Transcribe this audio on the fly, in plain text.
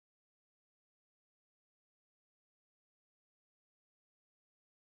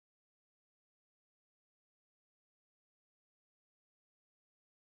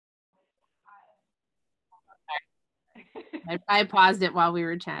I paused it while we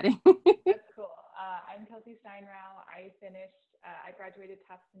were chatting. That's cool. I'm Kelsi Stine-Rowe. I graduated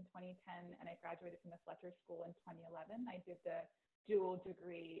Tufts in 2010, and I graduated from the Fletcher School in 2011. I did the dual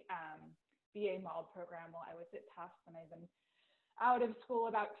degree BA MALD program while I was at Tufts, and I've been out of school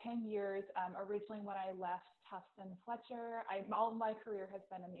about 10 years. Originally, when I left Tufts and Fletcher, all of my career has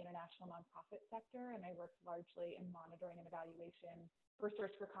been in the international nonprofit sector, and I worked largely in monitoring and evaluation for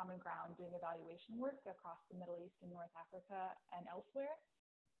Search for Common Ground, doing evaluation work across the Middle East and North Africa and elsewhere.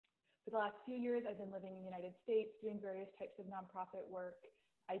 For the last few years, I've been living in the United States, doing various types of nonprofit work.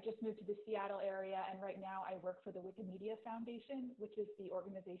 I just moved to the Seattle area, and right now I work for the Wikimedia Foundation, which is the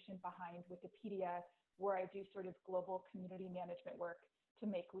organization behind Wikipedia, where I do sort of global community management work to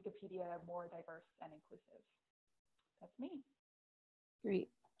make Wikipedia more diverse and inclusive. That's me. Great.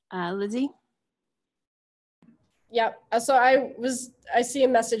 Lizzie? Yep. So I see a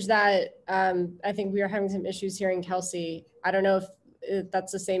message that I think we are having some issues hearing Kelsi. I don't know if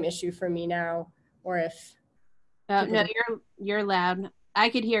that's the same issue for me now, or if No, you're loud. I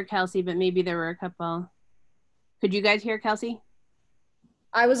could hear Kelsi, but maybe there were a couple. Could you guys hear Kelsi?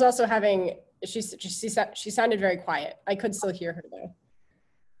 I was also having, she sounded very quiet. I could still hear her though.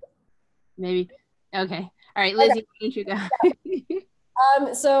 Maybe. Okay. All right, Lizzie, Okay. why don't you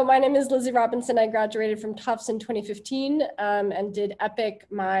go? So my name is Lizzie Robinson. I graduated from Tufts in 2015 and did EPIC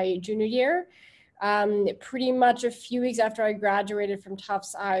my junior year. Pretty much a few weeks after I graduated from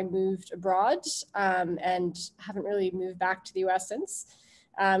Tufts, I moved abroad and haven't really moved back to the US since.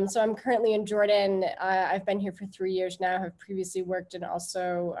 So I'm currently in Jordan. I've been here for 3 years now. Have previously worked in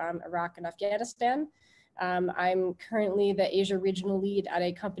also Iraq and Afghanistan. I'm currently the Asia regional lead at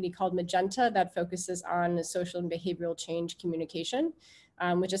a company called Magenta that focuses on social and behavioral change communication,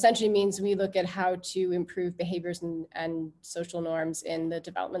 which essentially means we look at how to improve behaviors and social norms in the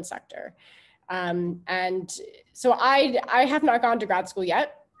development sector. And so I have not gone to grad school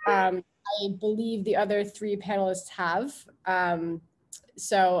yet. I believe the other 3 panelists have.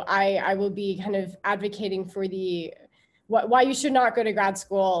 So I will be kind of advocating for the why you should not go to grad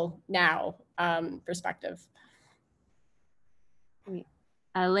school now perspective.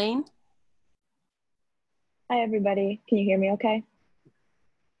 Elayne? Hi, everybody. Can you hear me okay?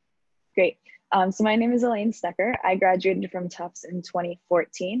 Great. So my name is Elayne Stecher. I graduated from Tufts in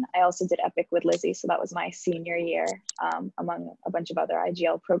 2014. I also did EPIC with Lizzie, so that was my senior year among a bunch of other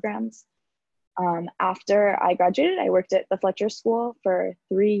IGL programs. After I graduated, I worked at the Fletcher School for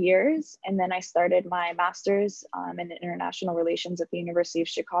 3 years, and then I started my master's in international relations at the University of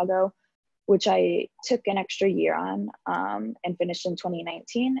Chicago, which I took an extra year on and finished in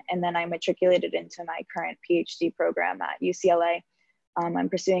 2019. And then I matriculated into my current PhD program at UCLA. I'm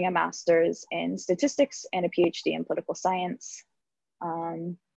pursuing a master's in statistics and a PhD in political science.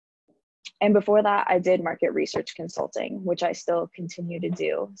 And before that, I did market research consulting, which I still continue to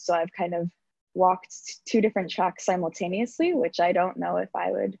do. So I've kind of walked 2 different tracks simultaneously, which I don't know if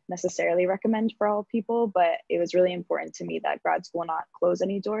I would necessarily recommend for all people, but it was really important to me that grad school not close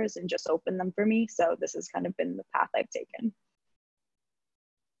any doors and just open them for me. So this has kind of been the path I've taken.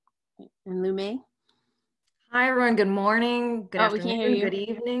 And Lumay? Hi, everyone. Good morning. Good afternoon. We can't hear you. Good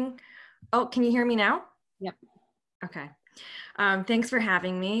evening. Oh, can you hear me now? Yep. Okay. Thanks for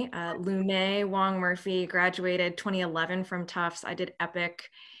having me. Lumay Wang Murphy, graduated 2011 from Tufts. I did EPIC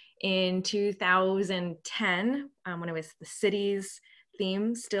in 2010 when it was the cities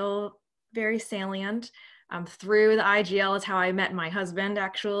theme, still very salient. Through the IGL is how I met my husband,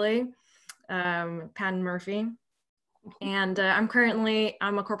 actually, Pan Murphy. And I'm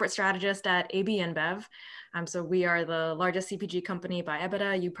a corporate strategist at AB InBev. So we are the largest CPG company by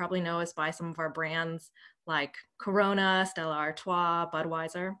EBITDA. You probably know us by some of our brands like Corona, Stella Artois,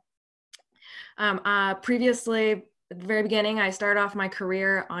 Budweiser. Previously, at the very beginning, I started off my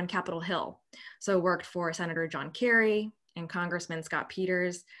career on Capitol Hill. So worked for Senator John Kerry and Congressman Scott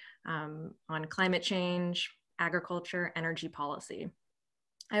Peters on climate change, agriculture, energy policy.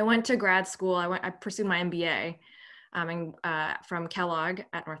 I went to grad school. I pursued my MBA from Kellogg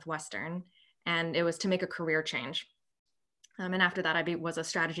at Northwestern, and it was to make a career change. And after that, I was a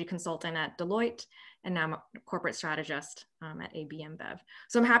strategy consultant at Deloitte, and now I'm a corporate strategist at AB InBev.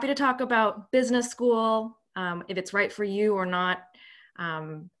 So I'm happy to talk about business school, if it's right for you or not,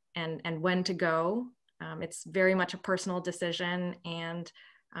 and when to go. It's very much a personal decision, and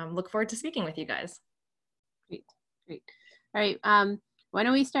look forward to speaking with you guys. Great. All right, why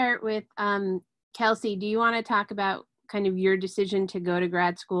don't we start with Kelsi? Do you want to talk about kind of your decision to go to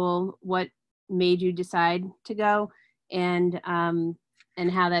grad school, what made you decide to go, and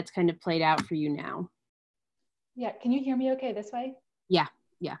how that's kind of played out for you now? Yeah, can you hear me okay this way? Yeah.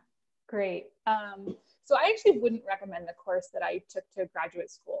 Great. So I actually wouldn't recommend the course that I took to graduate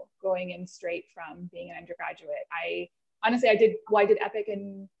school, going in straight from being an undergraduate. Honestly, I did EPIC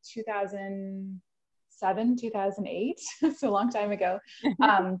in 2007, 2008, so a long time ago.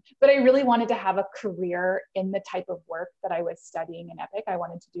 But I really wanted to have a career in the type of work that I was studying in EPIC. I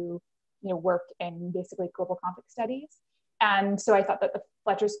wanted to do, work in basically global conflict studies. And so I thought that the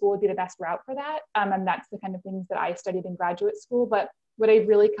Fletcher School would be the best route for that. And that's the kind of things that I studied in graduate school. But what I've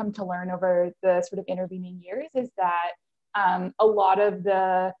really come to learn over the sort of intervening years is that a lot of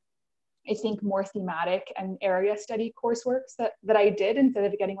the, I think, more thematic and area study coursework that I did, instead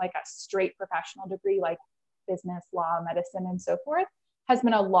of getting like a straight professional degree like business, law, medicine, and so forth, has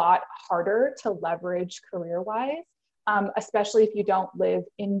been a lot harder to leverage career-wise, especially if you don't live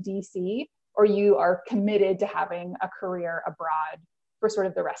in DC or you are committed to having a career abroad for sort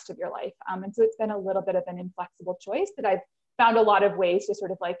of the rest of your life. And so it's been a little bit of an inflexible choice that I've found a lot of ways to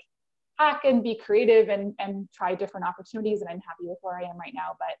sort of like hack and be creative and try different opportunities. And I'm happy with where I am right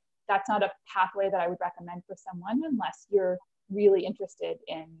now, but that's not a pathway that I would recommend for someone unless you're really interested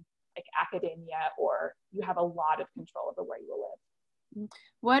in like academia or you have a lot of control over where you will live.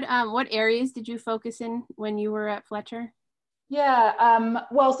 What areas did you focus in when you were at Fletcher? Yeah,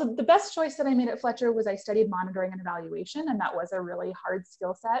 well, so the best choice that I made at Fletcher was I studied monitoring and evaluation, and that was a really hard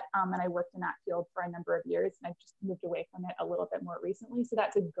skill set. And I worked in that field for a number of years, and I've just moved away from it a little bit more recently. So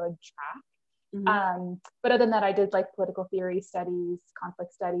that's a good track. Mm-hmm. But other than that, I did like political theory studies,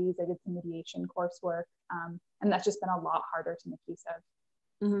 conflict studies. I did some mediation coursework, and that's just been a lot harder to make use of.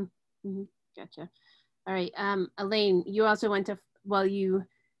 Mm-hmm. Mm-hmm. Gotcha. All right, Elayne, you also went to, well, you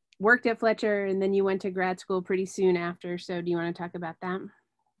worked at Fletcher and then you went to grad school pretty soon after. So do you want to talk about that?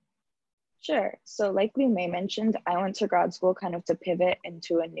 Sure. So like Lumay mentioned, I went to grad school kind of to pivot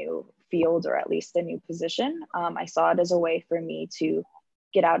into a new field or at least a new position. I saw it as a way for me to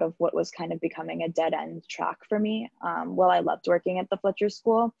get out of what was kind of becoming a dead end track for me. While I loved working at the Fletcher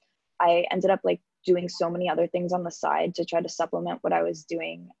School, I ended up like doing so many other things on the side to try to supplement what I was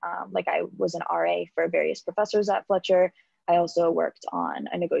doing. Like I was an RA for various professors at Fletcher. I also worked on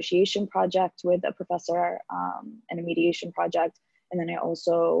a negotiation project with a professor and a mediation project. And then I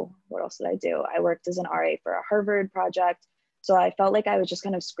also, what else did I do? I worked as an RA for a Harvard project. So I felt like I was just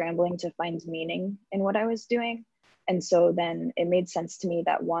kind of scrambling to find meaning in what I was doing. And so then it made sense to me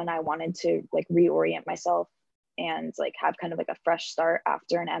that one, I wanted to like reorient myself and like have kind of like a fresh start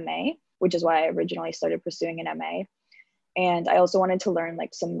after an MA, which is why I originally started pursuing an MA. And I also wanted to learn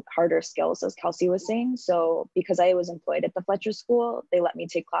like some harder skills, as Kelsi was saying. So because I was employed at the Fletcher School, they let me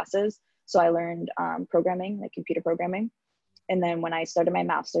take classes. So I learned programming, like computer programming. And then when I started my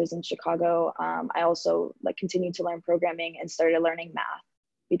master's in Chicago, I also like continued to learn programming and started learning math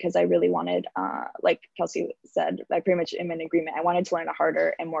because I really wanted, like Kelsi said, I pretty much am in agreement. I wanted to learn a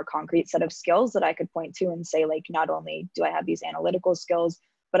harder and more concrete set of skills that I could point to and say, like, not only do I have these analytical skills,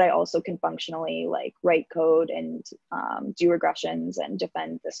 but I also can functionally like write code and do regressions and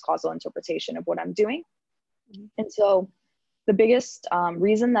defend this causal interpretation of what I'm doing. Mm-hmm. And so the biggest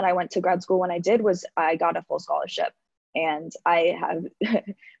reason that I went to grad school when I did was I got a full scholarship. And I have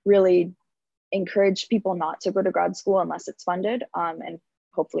really encouraged people not to go to grad school unless it's funded and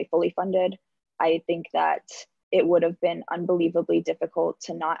hopefully fully funded. I think that it would have been unbelievably difficult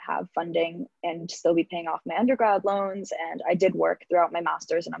to not have funding and still be paying off my undergrad loans. And I did work throughout my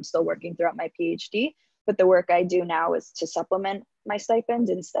master's and I'm still working throughout my PhD. But the work I do now is to supplement my stipend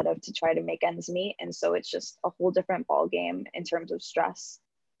instead of to try to make ends meet. And so it's just a whole different ballgame in terms of stress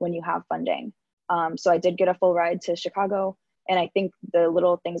when you have funding. So I did get a full ride to Chicago. And I think the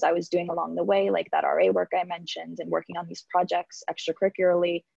little things I was doing along the way, like that RA work I mentioned and working on these projects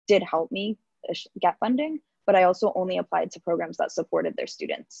extracurricularly, did help me get funding. But I also only applied to programs that supported their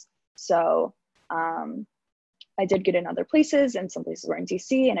students. So I did get in other places, and some places were in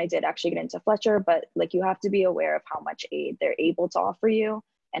DC, and I did actually get into Fletcher, but like you have to be aware of how much aid they're able to offer you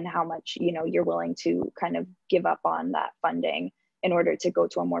and how much, you know, you're willing to kind of give up on that funding in order to go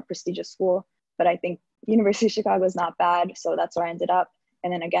to a more prestigious school. But I think University of Chicago is not bad, so that's where I ended up.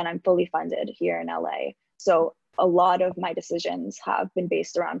 And then again, I'm fully funded here in LA. So a lot of my decisions have been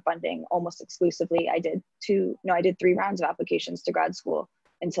based around funding almost exclusively. I did 3 rounds of applications to grad school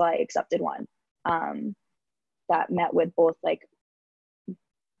until I accepted one that met with both like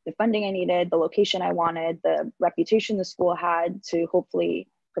the funding I needed, the location I wanted, the reputation the school had to hopefully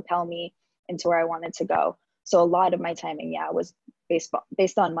propel me into where I wanted to go. So a lot of my timing, was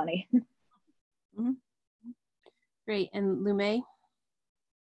based on money. Mm-hmm. Great. And Lumay?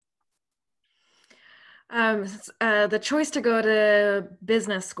 The choice to go to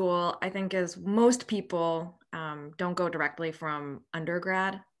business school, I think, is most people don't go directly from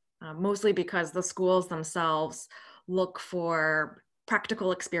undergrad mostly because the schools themselves look for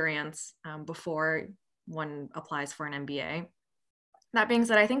practical experience before one applies for an MBA. That being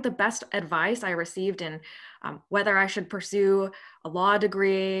said, I think the best advice I received in whether I should pursue a law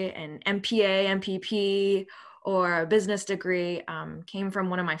degree, an MPA, MPP, or a business degree came from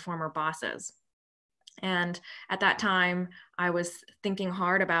one of my former bosses. And at that time, I was thinking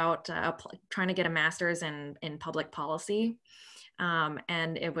hard about trying to get a master's in public policy.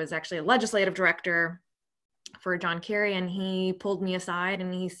 And it was actually a legislative director for John Kerry, and he pulled me aside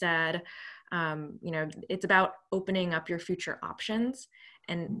and he said, you know, it's about opening up your future options.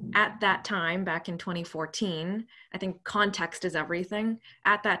 And at that time, back in 2014, I think context is everything.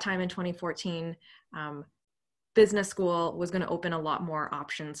 At that time in 2014, business school was going to open a lot more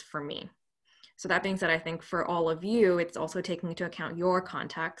options for me. So that being said, I think for all of you, it's also taking into account your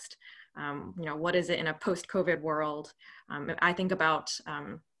context. You know, what is it in a post-COVID world? I think about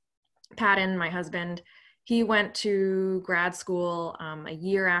Patton, my husband. He went to grad school a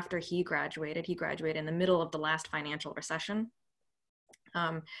year after he graduated. He graduated in the middle of the last financial recession.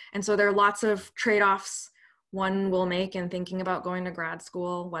 And so there are lots of trade-offs one will make in thinking about going to grad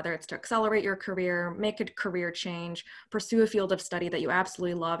school, whether it's to accelerate your career, make a career change, pursue a field of study that you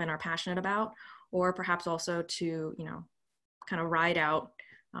absolutely love and are passionate about, or perhaps also to, you know, kind of ride out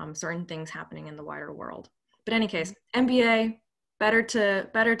certain things happening in the wider world. But in any case, MBA, better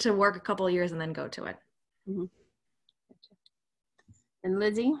to work a couple of years and then go to it. Mm-hmm. And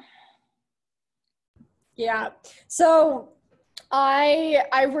Lizzie? Yeah, so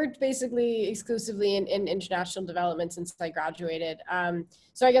I worked basically exclusively in international development since I graduated.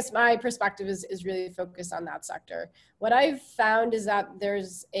 So I guess my perspective is really focused on that sector. What I've found is that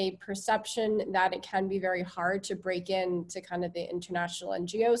there's a perception that it can be very hard to break into kind of the international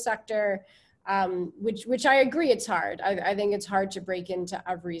NGO sector, which I agree it's hard. I think it's hard to break into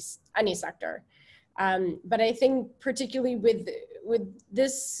any sector. But I think particularly with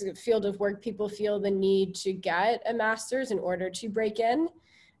this field of work, people feel the need to get a master's in order to break in,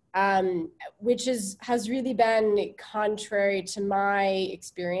 which has really been contrary to my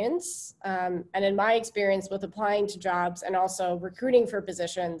experience. And in my experience, both applying to jobs and also recruiting for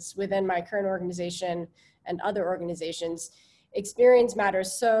positions within my current organization and other organizations, experience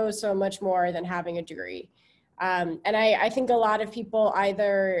matters so much more than having a degree. And I think a lot of people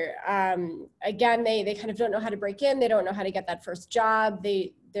either, again, they kind of don't know how to break in. They don't know how to get that first job.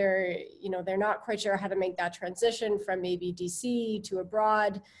 They're not quite sure how to make that transition from maybe DC to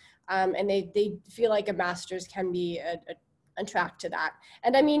abroad. And they feel like a master's can be a track to that.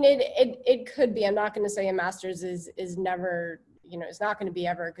 And I mean, it could be. I'm not going to say a master's is never, it's not going to be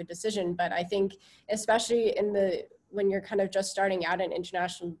ever a good decision. But I think especially when you're kind of just starting out in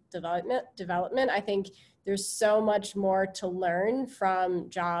international development, I think there's so much more to learn from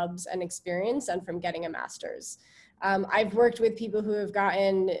jobs and experience and from getting a master's. I've worked with people who have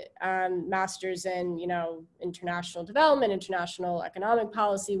gotten masters in, international development, international economic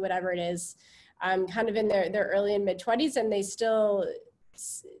policy, whatever it is, kind of in their early and mid 20s, and they still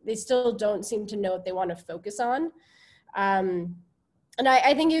don't seem to know what they want to focus on. And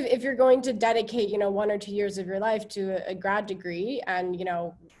I think if you're going to dedicate, 1 or 2 years of your life to a grad degree and,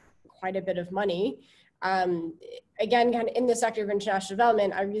 quite a bit of money, again, kind of in the sector of international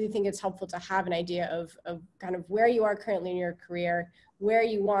development, I really think it's helpful to have an idea of kind of where you are currently in your career, where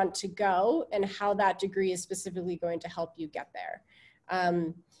you want to go, and how that degree is specifically going to help you get there.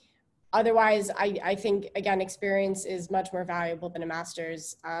 Otherwise, I think, again, experience is much more valuable than a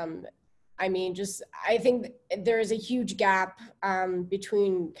master's. I think there is a huge gap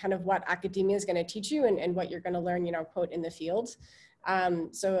between kind of what academia is going to teach you and what you're going to learn, quote, in the field.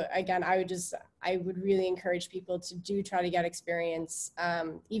 So again, I would really encourage people to try to get experience,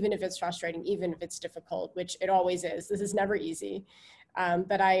 even if it's frustrating, even if it's difficult, which it always is. This is never easy.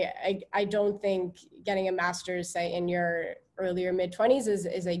 But I don't think getting a master's, say, in your earlier mid-20s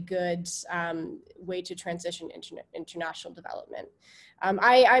is a good way to transition into international development.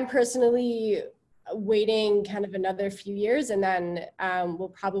 I'm personally waiting kind of another few years, and then we'll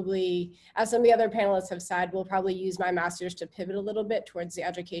probably, as some of the other panelists have said, we'll probably use my master's to pivot a little bit towards the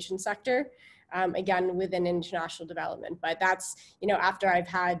education sector, again, within international development. But that's, after I've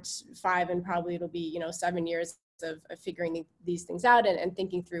had 5 and probably it'll be, 7 years of figuring these things out and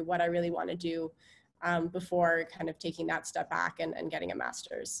thinking through what I really want to do before kind of taking that step back and getting a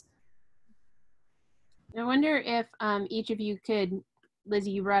master's. I wonder if each of you could,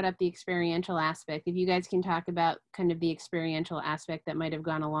 Lizzie, you brought up the experiential aspect. If you guys can talk about kind of the experiential aspect that might have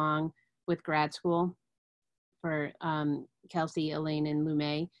gone along with grad school for Kelsi, Elayne, and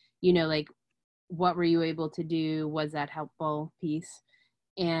Lumay, like what were you able to do? Was that helpful piece?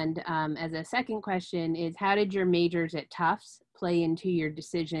 And as a second question is, how did your majors at Tufts play into your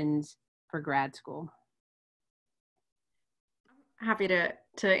decisions for grad school? Happy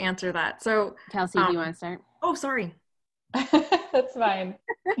to answer that. So Kelsi, do you want to start? Oh, sorry. That's fine.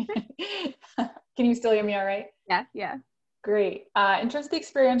 Can you still hear me all right? Yeah, yeah. Great. In terms of the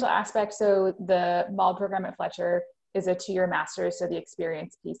experiential aspect, so the MALD program at Fletcher is a 2-year master's, so the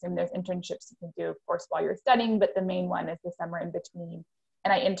experience piece, and there's internships you can do, of course, while you're studying, but the main one is the summer in between.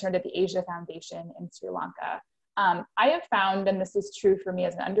 And I interned at the Asia Foundation in Sri Lanka. I have found, and this is true for me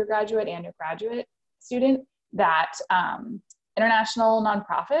as an undergraduate and a graduate student, that international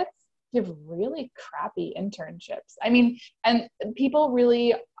nonprofits give really crappy internships. I mean, and people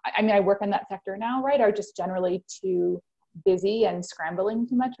really, I mean, I work in that sector now, right, are just generally too busy and scrambling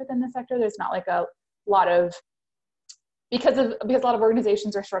too much within the sector. There's not like a lot of, because a lot of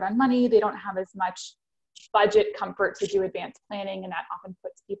organizations are short on money, they don't have as much budget comfort to do advanced planning, and that often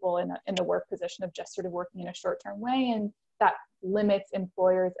puts people in the work position of just sort of working in a short-term way, and that limits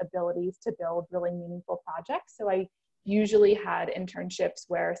employers' abilities to build really meaningful projects. So I usually had internships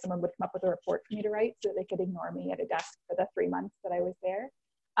where someone would come up with a report for me to write so that they could ignore me at a desk for the 3 months that I was there.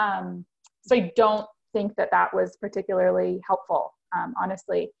 So I don't think that that was particularly helpful,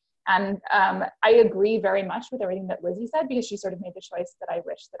 honestly. And I agree very much with everything that Lizzie said, because she sort of made the choice that I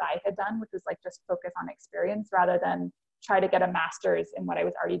wish that I had done, which was like just focus on experience rather than try to get a master's in what I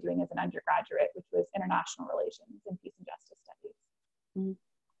was already doing as an undergraduate, which was international relations and peace and justice studies.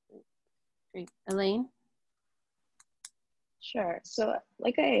 Mm-hmm. Great. Elayne? Sure. So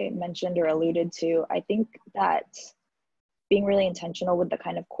like I mentioned or alluded to, I think that being really intentional with the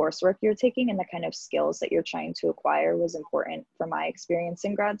kind of coursework you're taking and the kind of skills that you're trying to acquire was important for my experience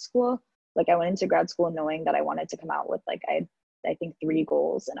in grad school. Like I went into grad school knowing that I wanted to come out with like, I think 3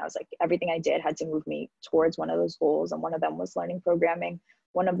 goals. And I was like, everything I did had to move me towards one of those goals. And one of them was learning programming.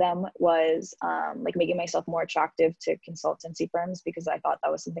 One of them was like making myself more attractive to consultancy firms, because I thought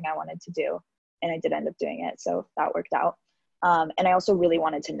that was something I wanted to do. And I did end up doing it. So that worked out. And I also really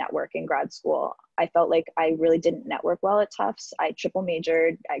wanted to network in grad school. I felt like I really didn't network well at Tufts. I triple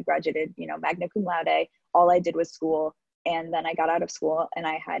majored, I graduated, magna cum laude. All I did was school. And then I got out of school and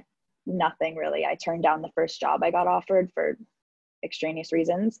I had nothing really. I turned down the first job I got offered for extraneous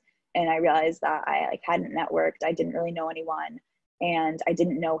reasons. And I realized that I hadn't networked. I didn't really know anyone. And I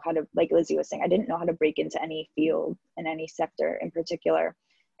didn't know how to, like Lizzie was saying, I didn't know how to break into any field in any sector in particular.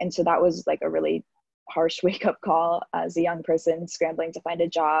 And so that was like a really harsh wake-up call as a young person scrambling to find a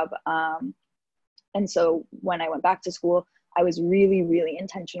job. And so when I went back to school, I was really, really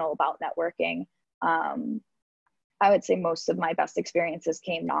intentional about networking. I would say most of my best experiences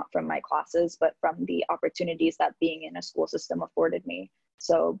came not from my classes, but from the opportunities that being in a school system afforded me.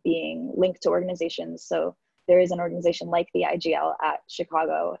 So being linked to organizations. So there is an organization like the IGL at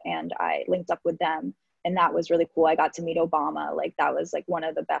Chicago, and I linked up with them. And that was really cool. I got to meet Obama. Like that was like one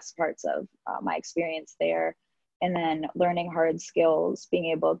of the best parts of my experience there. And then learning hard skills, being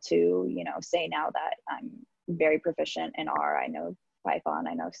able to, say now that I'm very proficient in R. I know Python,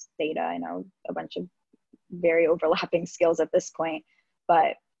 I know Theta, I know a bunch of very overlapping skills at this point.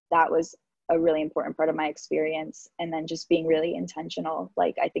 But that was a really important part of my experience. And then just being really intentional.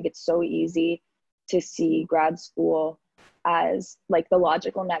 Like I think it's so easy to see grad school as like the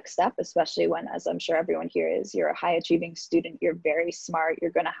logical next step, especially when, as I'm sure everyone here is, you're a high achieving student, you're very smart,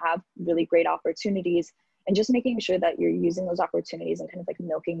 you're going to have really great opportunities, and just making sure that you're using those opportunities and kind of like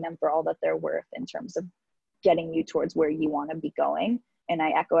milking them for all that they're worth in terms of getting you towards where you want to be going. And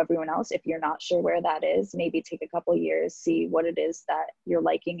I echo everyone else, if you're not sure where that is, maybe take a couple years, see what it is that you're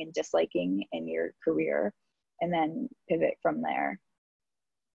liking and disliking in your career, and then pivot from there.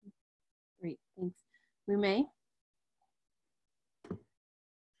 Great, thanks. Lumay?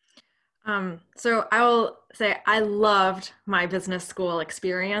 So I will say I loved my business school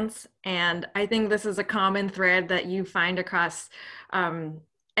experience, and I think this is a common thread that you find across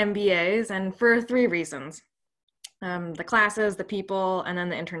MBAs, and for 3 reasons. The classes, the people, and then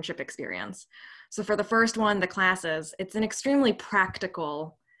the internship experience. So for the first one, the classes, it's an extremely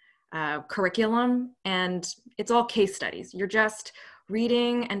practical curriculum, and it's all case studies. You're just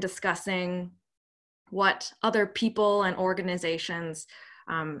reading and discussing what other people and organizations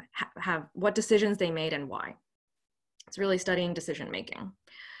have, what decisions they made and why. It's really studying decision making.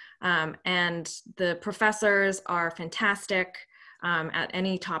 And the professors are fantastic at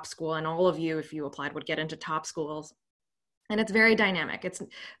any top school, and all of you, if you applied, would get into top schools. And it's very dynamic.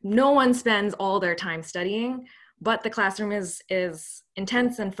 No one spends all their time studying, but the classroom is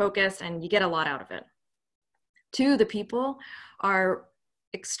intense and focused, and you get a lot out of it. 2, the people are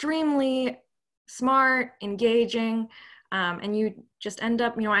extremely smart, engaging, And you just end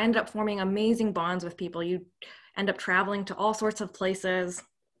up, I ended up forming amazing bonds with people. You end up traveling to all sorts of places.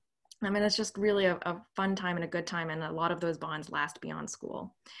 I mean, it's just really a fun time and a good time. And a lot of those bonds last beyond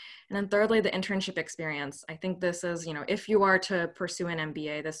school. And then thirdly, the internship experience. I think this is, if you are to pursue an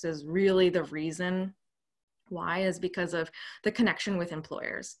MBA, this is really the reason why, is because of the connection with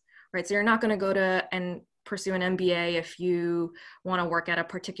employers, right? So you're not going to go to and pursue an MBA if you want to work at a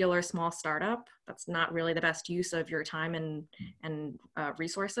particular small startup. That's not really the best use of your time and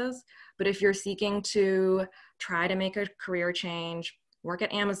resources. But if you're seeking to try to make a career change, work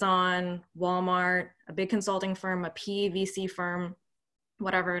at Amazon, Walmart, a big consulting firm, a PE VC firm,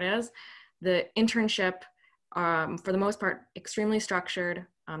 whatever it is, the internship, for the most part, extremely structured.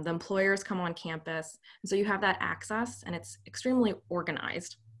 The employers come on campus, and so you have that access, and it's extremely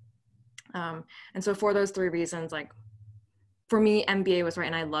organized. And so for those three reasons, like for me, MBA was right,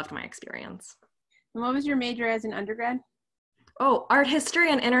 and I loved my experience. And what was your major as an undergrad? Oh, art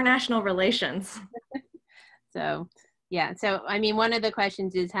history and international relations. So, yeah. So, I mean, one of the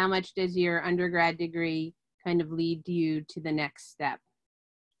questions is, how much does your undergrad degree kind of lead you to the next step?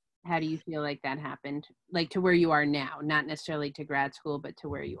 How do you feel like that happened? Like to where you are now, not necessarily to grad school, but to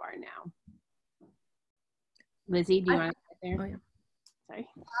where you are now. Lizzie, do you want to sit there? Oh, yeah. Sorry.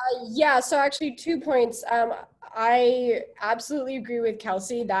 Yeah, so actually 2 points. I absolutely agree with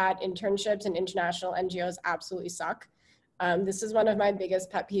Kelsi that internships and international NGOs absolutely suck. This is one of my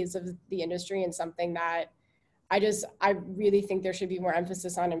biggest pet peeves of the industry, and something that I really think there should be more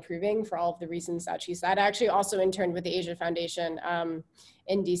emphasis on improving for all of the reasons that she said. I actually also interned with the Asia Foundation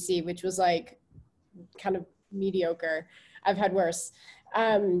in DC, which was like kind of mediocre. I've had worse.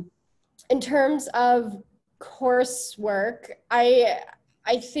 In terms of coursework,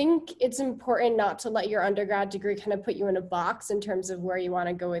 I think it's important not to let your undergrad degree kind of put you in a box in terms of where you want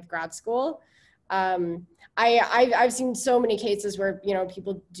to go with grad school. I've seen so many cases where,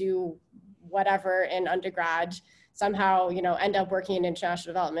 people do whatever in undergrad, somehow, end up working in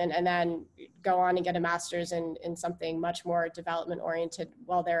international development and then go on and get a master's in something much more development oriented,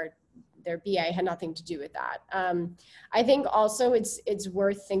 while their BA had nothing to do with that. I think also it's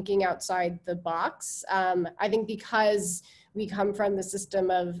worth thinking outside the box. I think because we come from the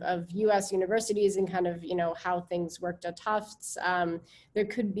system of US universities and kind of, how things worked at Tufts, there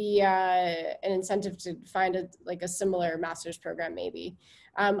could be an incentive to find a similar master's program maybe.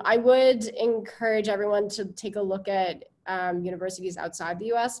 I would encourage everyone to take a look at universities outside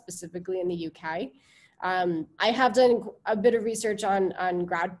the US, specifically in the UK. I have done a bit of research on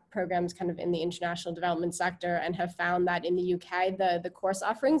grad programs kind of in the international development sector, and have found that in the UK, the course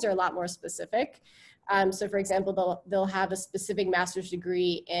offerings are a lot more specific. So for example, they'll have a specific master's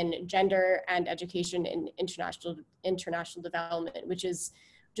degree in gender and education in international development, which is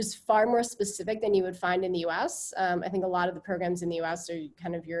just far more specific than you would find in the US. I think a lot of the programs in the US are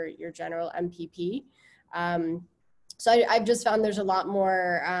kind of your general MPP. So I've just found there's a lot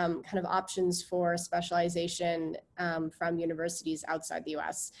more kind of options for specialization from universities outside the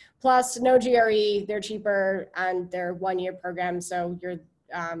US. Plus, no GRE, they're cheaper, and they're one-year programs, so you're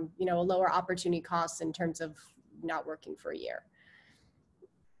a lower opportunity cost in terms of not working for a year.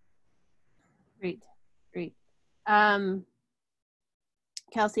 Great.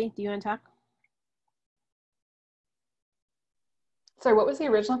 Kelsi, do you want to talk? Sorry, what was the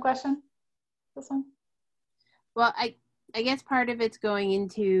original question? This one? Well, I guess part of it's going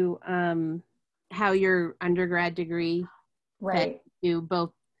into how your undergrad degree do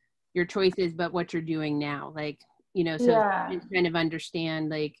both your choices, but what you're doing now, to kind of understand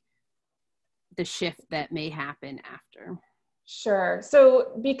like the shift that may happen after. Sure.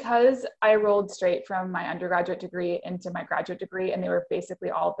 So because I rolled straight from my undergraduate degree into my graduate degree, and they were basically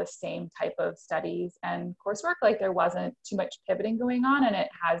all the same type of studies and coursework, like there wasn't too much pivoting going on, and it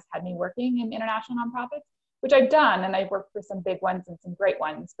has had me working in international nonprofits, which I've done, and I've worked for some big ones and some great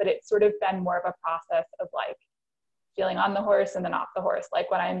ones, but it's sort of been more of a process of like feeling on the horse and then off the horse. Like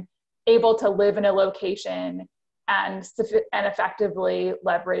when I'm able to live in a location and effectively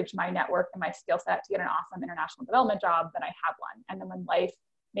leverage my network and my skill set to get an awesome international development job, then I have one. And then when life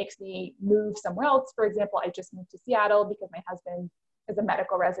makes me move somewhere else, for example, I just moved to Seattle because my husband is a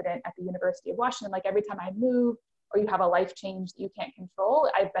medical resident at the University of Washington. Like every time I move, or you have a life change that you can't control,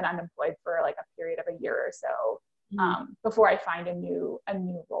 I've been unemployed for like a period of a year or so before I find a new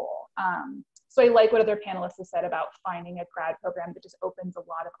role. So I like what other panelists have said about finding a grad program that just opens a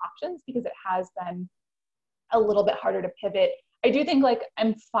lot of options, because it has been a little bit harder to pivot. I do think like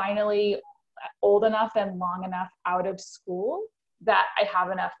I'm finally old enough and long enough out of school that I have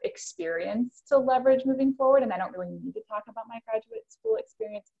enough experience to leverage moving forward. And I don't really need to talk about my graduate school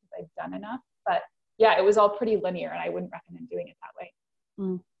experience because I've done enough. But yeah, it was all pretty linear, and I wouldn't recommend doing it that way.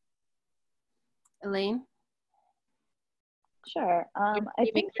 Elayne? Sure. I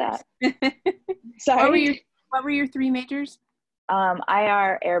think that, sorry. What were your 3 majors?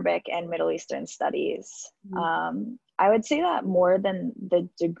 IR, Arabic, and Middle Eastern Studies. I would say that more than the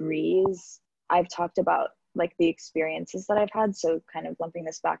degrees, I've talked about like the experiences that I've had. So kind of lumping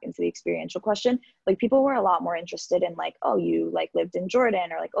this back into the experiential question, like people were a lot more interested in like, oh, you like lived in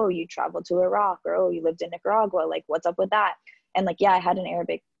Jordan, or like, oh, you traveled to Iraq, or oh, you lived in Nicaragua, like what's up with that? And like, yeah, I had an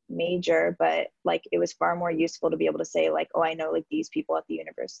Arabic major, but like it was far more useful to be able to say like, oh, I know like these people at the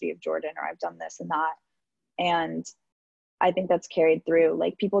University of Jordan, or I've done this and that. And I think that's carried through.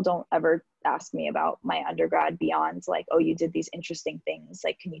 Like people don't ever ask me about my undergrad beyond like, oh, you did these interesting things.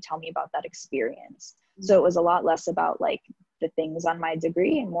 Like, can you tell me about that experience? So it was a lot less about like the things on my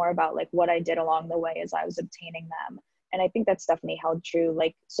degree and more about like what I did along the way as I was obtaining them. And I think that's definitely held true.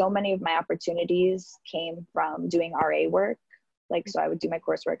 Like so many of my opportunities came from doing RA work. Like, so I would do my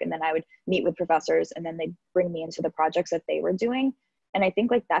coursework and then I would meet with professors and then they'd bring me into the projects that they were doing. And I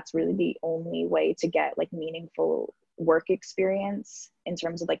think like that's really the only way to get like meaningful work experience in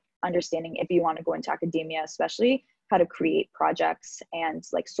terms of like understanding, if you want to go into academia, especially how to create projects and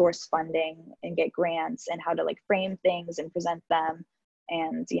like source funding and get grants, and how to like frame things and present them,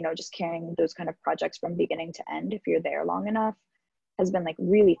 and you know, just carrying those kind of projects from beginning to end, if you're there long enough, has been like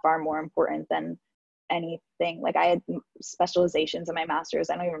really far more important than anything. Like I had specializations in my master's,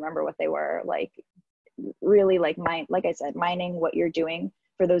 I don't even remember what they were, like really like like I said, mining what you're doing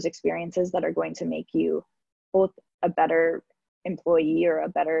for those experiences that are going to make you both a better employee or a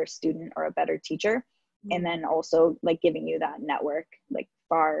better student or a better teacher. And then also like giving you that network, like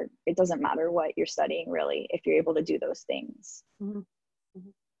far, it doesn't matter what you're studying really, if you're able to do those things.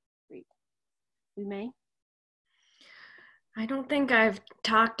 Great. Lumay? I don't think I've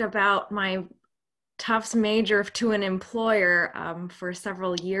talked about my Tufts major to an employer for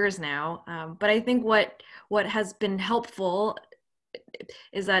several years now, but I think what has been helpful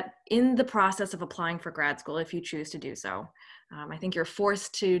is that in the process of applying for grad school, if you choose to do so, I think you're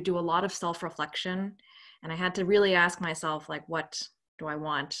forced to do a lot of self-reflection. And I had to really ask myself, like, what do I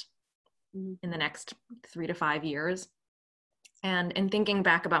want in the next 3 to 5 years? And in thinking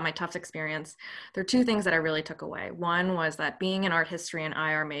back about my Tufts experience, there are 2 things that I really took away. One was that being an art history and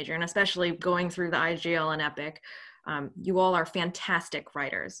IR major, and especially going through the IGL and EPIC, you all are fantastic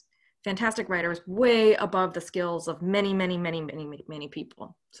writers way above the skills of many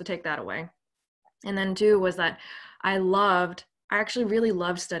people. So take that away. And then 2 was that I actually really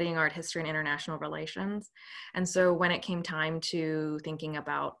loved studying art history and international relations. And so when it came time to thinking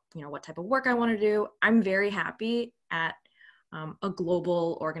about, you know, what type of work I want to do, I'm very happy at a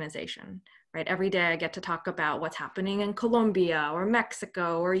global organization, right? Every day I get to talk about what's happening in Colombia or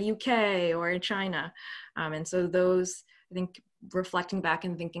Mexico or UK or in China. And so those, I think, reflecting back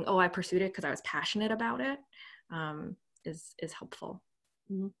and thinking, oh, I pursued it because I was passionate about it, is helpful.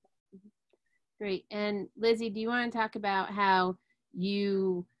 Great. And Lizzie, do you want to talk about how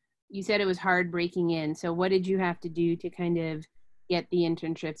you said it was hard breaking in? So what did you have to do to kind of get the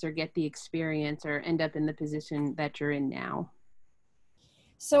internships or get the experience or end up in the position that you're in now?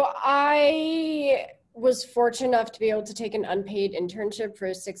 So I was fortunate enough to be able to take an unpaid internship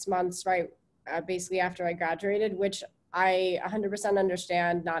for 6 months, right, basically after I graduated, which I 100%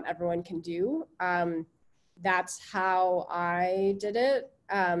 understand not everyone can do. That's how I did it.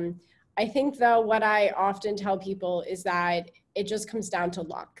 I think though, what I often tell people is that it just comes down to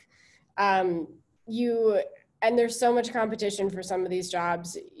luck. And there's so much competition for some of these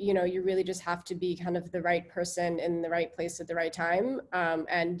jobs, you know, you really just have to be kind of the right person in the right place at the right time.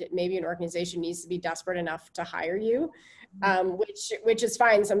 And maybe an organization needs to be desperate enough to hire you, which is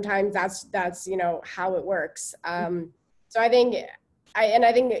fine. Sometimes that's, you know, how it works. So I think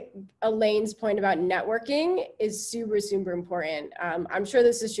Elayne's point about networking is super, super important. I'm sure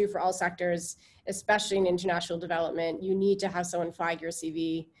this is true for all sectors, especially in international development. You need to have someone flag your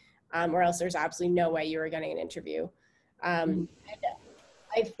CV, or else there's absolutely no way you are getting an interview. And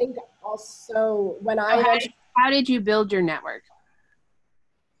I think also when how did you build your network?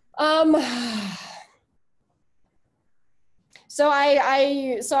 So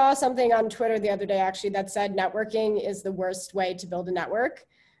I saw something on Twitter the other day actually that said networking is the worst way to build a network.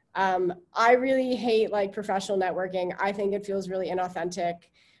 I really hate like professional networking. I think it feels really inauthentic.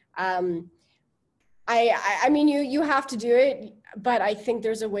 I mean, you have to do it, but I think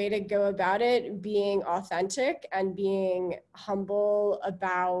there's a way to go about it, being authentic and being humble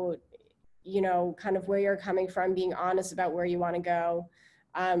about, you know, kind of where you're coming from, being honest about where you want to go.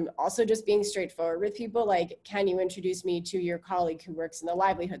 Also just being straightforward with people, like, can you introduce me to your colleague who works in the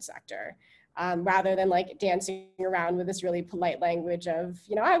livelihood sector? rather than like dancing around with this really polite language of,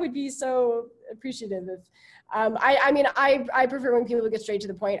 you know, I would be so appreciative if, I mean, I prefer when people get straight to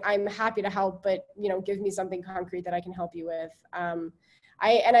the point. I'm happy to help, but, you know, give me something concrete that I can help you with.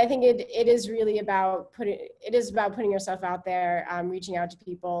 I think it is really about putting yourself out there, reaching out to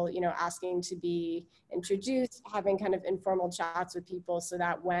people, you know, asking to be introduced, having kind of informal chats with people so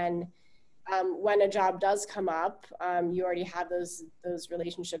that when a job does come up, you already have those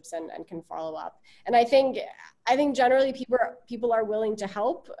relationships and can follow up. And I think generally people are willing to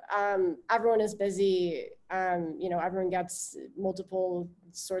help. Everyone is busy. You know, everyone gets multiple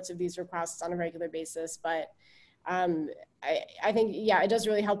sorts of these requests on a regular basis, but I think, yeah, it does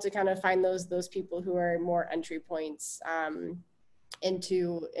really help to kind of find those people who are more entry points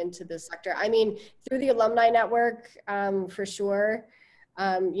into this sector. I mean, through the alumni network, for sure.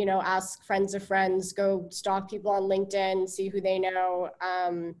 You know, ask friends of friends, go stalk people on LinkedIn, see who they know.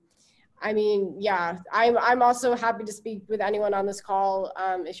 I mean, yeah, I'm also happy to speak with anyone on this call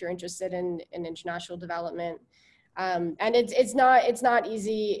if you're interested in international development. And it's not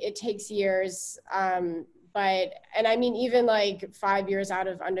easy. It takes years. And I mean, even like 5 years out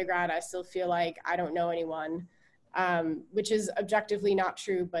of undergrad, I still feel like I don't know anyone, which is objectively not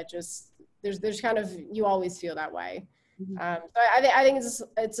true, but just there's kind of, you always feel that way. So I think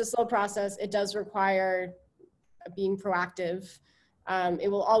it's a slow process. It does require being proactive. It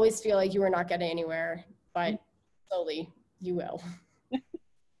will always feel like you are not getting anywhere, but slowly you will.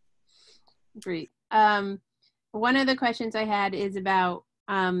 Great. One of the questions I had is about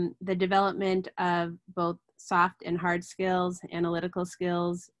the development of both soft and hard skills, analytical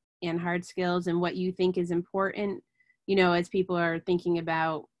skills and hard skills, and what you think is important, you know, as people are thinking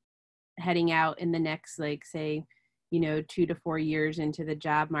about heading out in the next, like, say, you know, 2 to 4 years into the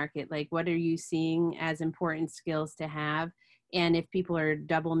job market. Like, what are you seeing as important skills to have? And if people are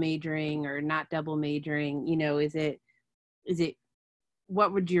double majoring or not double majoring, you know, is it,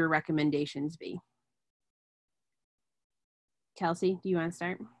 what would your recommendations be? Kelsi, do you want to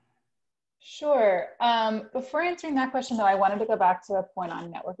start? Sure. Before answering that question, though, I wanted to go back to a point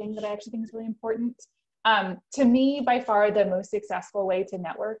on networking that I actually think is really important. To me, by far, the most successful way to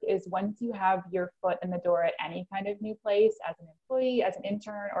network is once you have your foot in the door at any kind of new place, as an employee, as an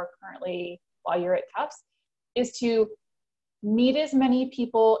intern, or currently while you're at Tufts, is to meet as many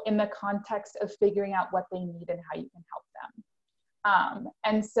people in the context of figuring out what they need and how you can help them.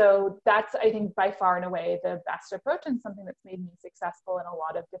 And so that's, I think, by far and away the best approach, and something that's made me successful in a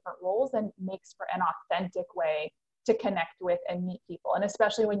lot of different roles and makes for an authentic way to connect with and meet people. And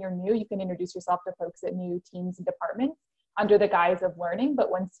especially when you're new, you can introduce yourself to folks at new teams and departments under the guise of learning. But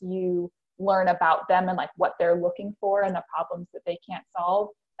once you learn about them and like what they're looking for and the problems that they can't solve,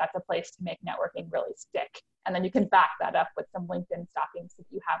 that's a place to make networking really stick. And then you can back that up with some LinkedIn stalking so that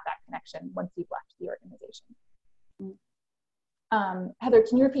you have that connection once you've left the organization. Heather,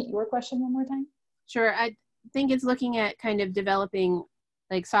 can you repeat your question one more time? Sure. I think it's looking at kind of developing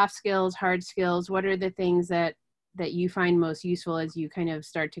like soft skills, hard skills. What are the things that you find most useful as you kind of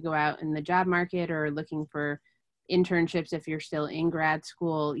start to go out in the job market or looking for internships if you're still in grad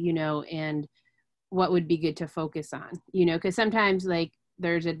school, you know, and what would be good to focus on, you know, because sometimes like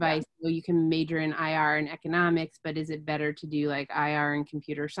there's advice, well, you can major in IR and economics, but is it better to do like IR and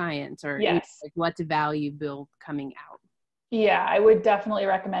computer science, or yes, like what's valuable coming out? Yeah, I would definitely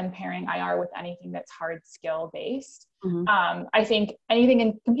recommend pairing IR with anything that's hard skill based. I think anything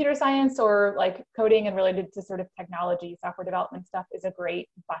in computer science or like coding and related to sort of technology, software development stuff is a great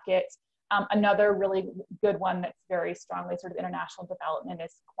bucket. Another really good one that's very strongly sort of international development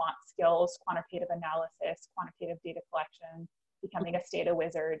is quant skills, quantitative analysis, quantitative data collection, becoming a data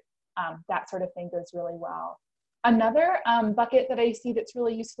wizard. That sort of thing goes really well. Another bucket that I see that's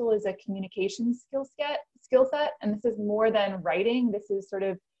really useful is a communication skill set. And this is more than writing. This is sort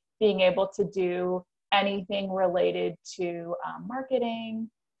of being able to do anything related to marketing,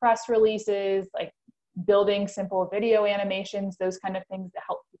 press releases, like building simple video animations, those kind of things that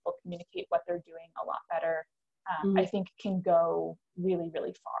help people communicate what they're doing a lot better, I think can go really,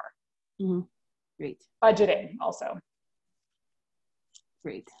 really far. Great. Budgeting also.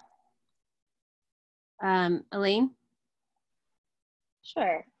 Great. Elayne?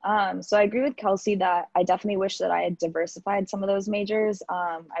 Sure. So I agree with Kelsi that I definitely wish that I had diversified some of those majors.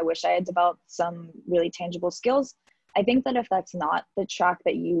 I wish I had developed some really tangible skills. I think that if that's not the track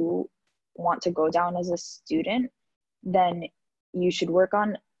that you want to go down as a student, then you should work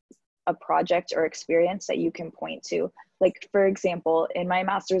on a project or experience that you can point to. Like, for example, in my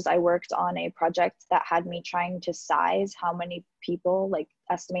master's, I worked on a project that had me trying to size how many people, like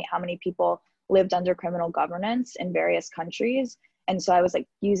estimate how many people lived under criminal governance in various countries. And so I was like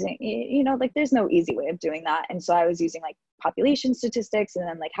using, like there's no easy way of doing that. And so I was using like population statistics, and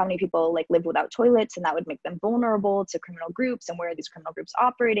then like how many people like live without toilets, and that would make them vulnerable to criminal groups, and where are these criminal groups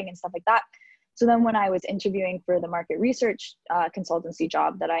operating and stuff like that. So then when I was interviewing for the market research consultancy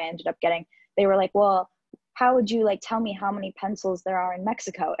job that I ended up getting, they were like, well, how would you like tell me how many pencils there are in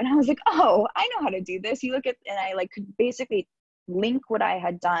Mexico? And I was like, oh, I know how to do this. You look at, and I like could basically link what I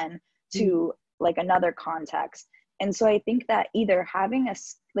had done to like another context. And so I think that either having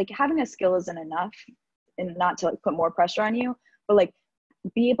a skill isn't enough, and not to like put more pressure on you, but like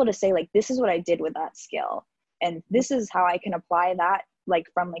be able to say like, this is what I did with that skill, and this is how I can apply that, like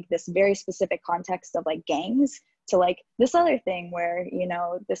from like this very specific context of like gangs to like this other thing where,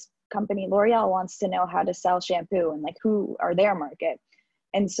 this company L'Oreal wants to know how to sell shampoo and like who are their market.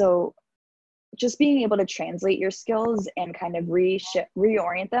 And so just being able to translate your skills and kind of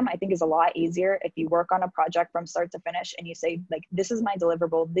reorient them, I think is a lot easier if you work on a project from start to finish and you say like, this is my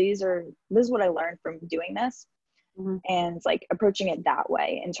deliverable. This is what I learned from doing this. And like approaching it that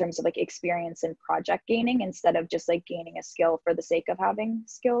way in terms of like experience and project gaining, instead of just like gaining a skill for the sake of having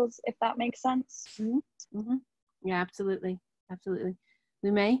skills, if that makes sense. Yeah, absolutely.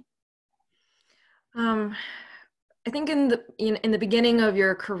 Lumay? I think in the beginning of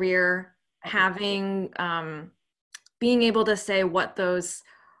your career, having being able to say what those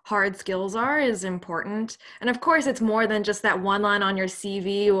hard skills are is important. And of course, it's more than just that one line on your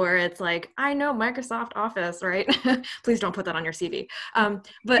CV where it's like, I know Microsoft Office, right? Please don't put that on your CV.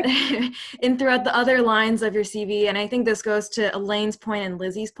 But throughout the other lines of your CV, and I think this goes to Elayne's point and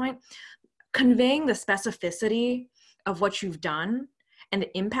Lizzie's point, conveying the specificity of what you've done and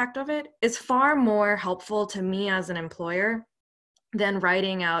the impact of it is far more helpful to me as an employer than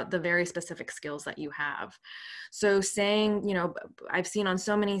writing out the very specific skills that you have. So saying, I've seen on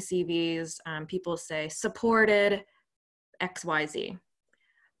so many CVs, people say supported XYZ.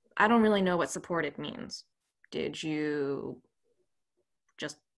 I don't really know what supported means. Did you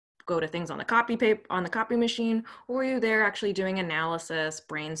just go to things on the copy machine, or were you there actually doing analysis,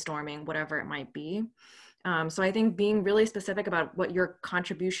 brainstorming, whatever it might be? So I think being really specific about what your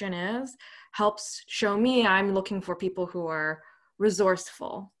contribution is helps show me I'm looking for people who are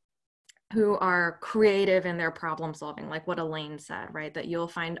resourceful, who are creative in their problem solving, like what Elayne said, right? That you'll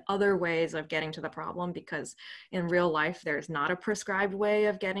find other ways of getting to the problem, because in real life, there's not a prescribed way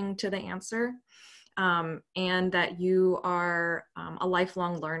of getting to the answer. And that you are a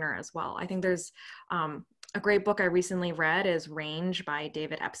lifelong learner as well. I think there's a great book I recently read is Range by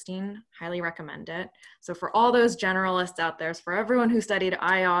David Epstein. Highly recommend it. So for all those generalists out there, for everyone who studied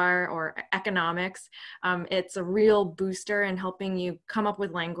IR or economics, it's a real booster in helping you come up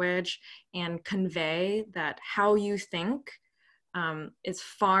with language and convey that how you think is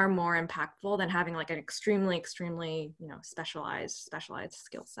far more impactful than having like an extremely, specialized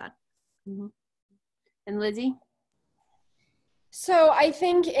skill set. And Lizzie? So I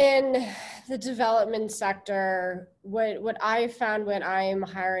think in the development sector, what I found when I'm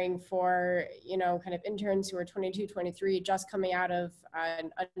hiring for, kind of interns who are 22, 23, just coming out of an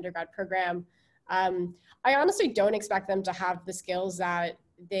undergrad program, I honestly don't expect them to have the skills that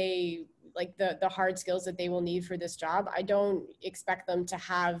they, like the hard skills that they will need for this job. I don't expect them to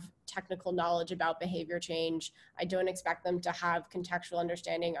have technical knowledge about behavior change. I don't expect them to have contextual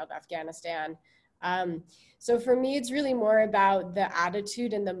understanding of Afghanistan. So for me, it's really more about the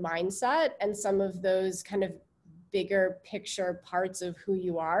attitude and the mindset and some of those kind of bigger picture parts of who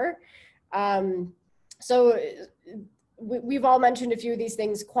you are. So we've all mentioned a few of these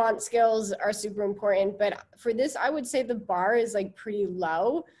things. Quant skills are super important, but for this, I would say the bar is like pretty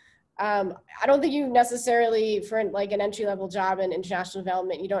low. I don't think you necessarily, for like an entry-level job in international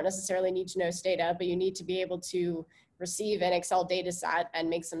development, you don't necessarily need to know Stata, but you need to be able to receive an Excel data set and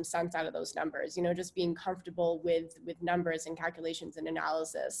make some sense out of those numbers, just being comfortable with numbers and calculations and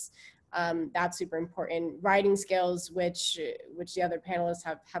analysis. That's super important. Writing skills, which the other panelists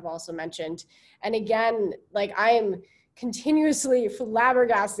have also mentioned. And again, like I am continuously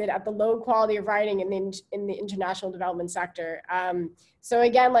flabbergasted at the low quality of writing in the international development sector. So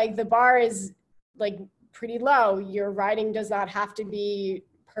again, like the bar is like pretty low. Your writing does not have to be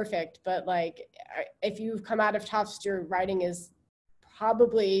perfect, but like if you've come out of Tufts, your writing is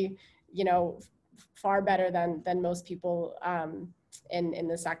probably far better than most people in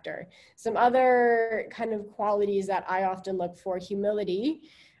the sector. Some other kind of qualities that I often look for: humility,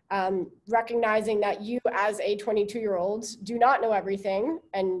 recognizing that you as a 22-year-old do not know everything,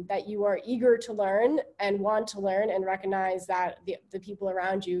 and that you are eager to learn and want to learn, and recognize that the people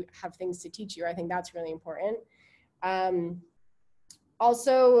around you have things to teach you. I think that's really important.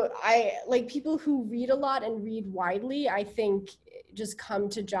 Also, I like people who read a lot and read widely, I think just come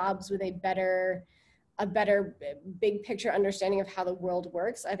to jobs with a better big picture understanding of how the world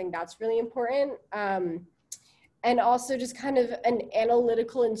works. I think that's really important. And also just kind of an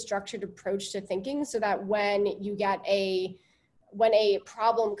analytical and structured approach to thinking, so that when a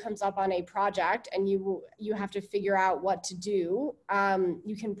problem comes up on a project and you have to figure out what to do,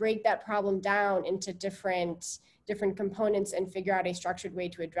 you can break that problem down into different components and figure out a structured way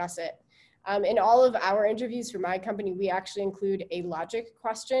to address it. In all of our interviews for my company, we actually include a logic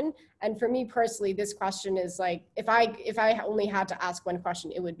question. And for me personally, this question is like, if I only had to ask one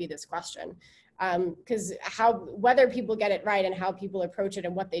question, it would be this question. Because whether people get it right and how people approach it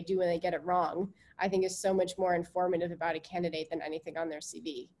and what they do when they get it wrong, I think is so much more informative about a candidate than anything on their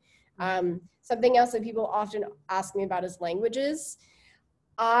CV. Something else that people often ask me about is languages.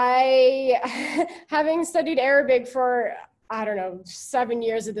 Having studied Arabic for, I don't know, 7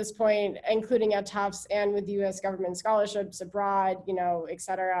 years at this point, including at Tufts and with US government scholarships abroad, et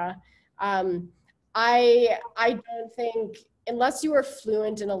cetera. I don't think, unless you are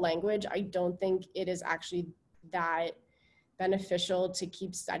fluent in a language, I don't think it is actually that beneficial to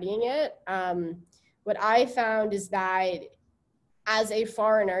keep studying it. What I found is that as a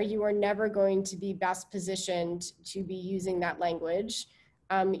foreigner, you are never going to be best positioned to be using that language.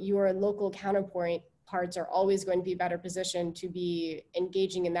 Your local counterparts are always going to be better positioned to be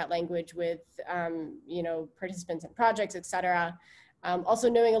engaging in that language with, participants in projects, et cetera. Also,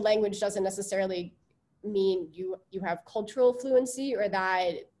 knowing a language doesn't necessarily mean you have cultural fluency, or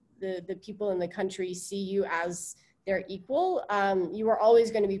that the people in the country see you as their equal. You are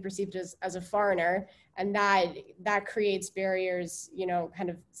always going to be perceived as a foreigner, and that creates barriers, kind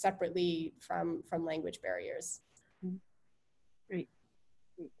of separately from language barriers. Great.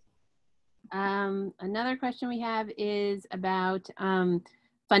 Another question we have is about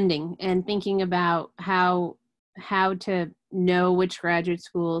funding and thinking about how to know which graduate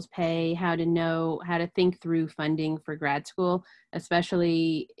schools pay, how to think through funding for grad school,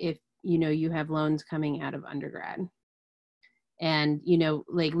 especially if you have loans coming out of undergrad. And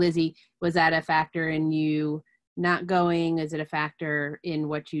like Lizzie, was that a factor in you not going? Is it a factor in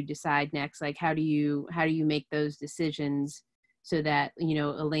what you decide next? Like how do you make those decisions so that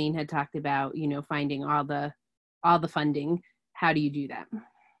Elayne had talked about finding all the funding? How do you do that?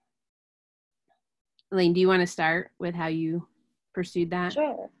 Elayne, do you want to start with how you pursued that?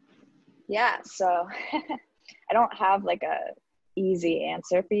 Sure. Yeah, so I don't have like a easy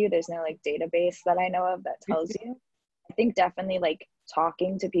answer for you. There's no like database that I know of that tells you. I think definitely like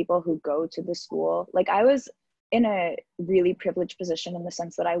talking to people who go to the school. Like I was in a really privileged position in the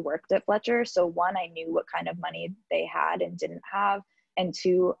sense that I worked at Fletcher. So one, I knew what kind of money they had and didn't have. And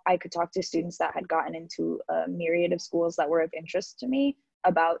two, I could talk to students that had gotten into a myriad of schools that were of interest to me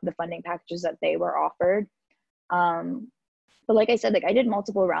about the funding packages that they were offered. But like I said, like I did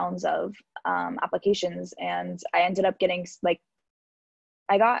multiple rounds of applications, and I ended up getting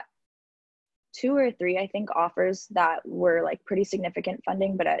I got 2 or 3, I think, offers that were like pretty significant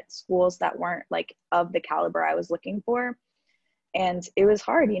funding, but at schools that weren't like of the caliber I was looking for. And it was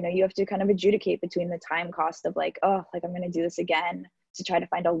hard, you have to kind of adjudicate between the time cost of like, oh, like I'm going to do this again to try to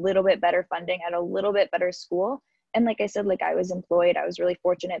find a little bit better funding at a little bit better school. And like I said, like I was employed, I was really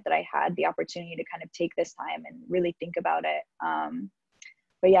fortunate that I had the opportunity to kind of take this time and really think about it.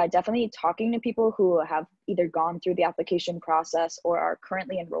 But yeah, definitely talking to people who have either gone through the application process or are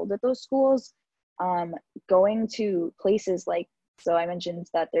currently enrolled at those schools, going to places like, so I mentioned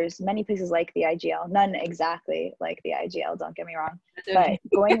that there's many places like the IGL, none exactly like the IGL, don't get me wrong, but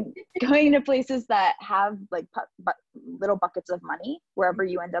going to places that have like little buckets of money wherever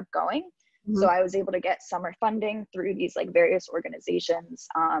you end up going. Mm-hmm. So I was able to get summer funding through these like various organizations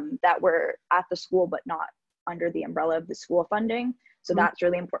that were at the school, but not under the umbrella of the school funding. So that's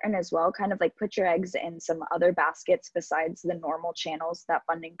really important as well. Kind of like put your eggs in some other baskets besides the normal channels that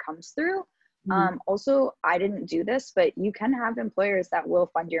funding comes through. Also, I didn't do this, but you can have employers that will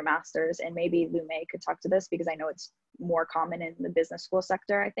fund your master's, and maybe Lumay could talk to this because I know it's more common in the business school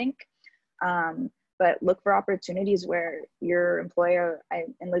sector, I think. But look for opportunities where your employer,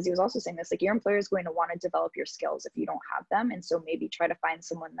 and Lizzie was also saying this, like your employer is going to want to develop your skills if you don't have them. And so maybe try to find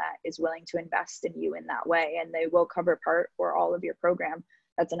someone that is willing to invest in you in that way, and they will cover part or all of your program.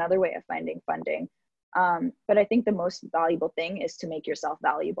 That's another way of finding funding. But I think the most valuable thing is to make yourself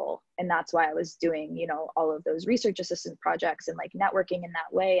valuable. And that's why I was doing, all of those research assistant projects and like networking in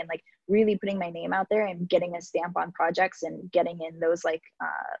that way, and like really putting my name out there and getting a stamp on projects and getting in those like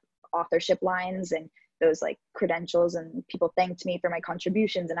authorship lines and those like credentials, and people thanked me for my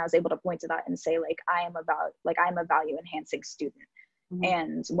contributions, and I was able to point to that and say like I'm a value enhancing student.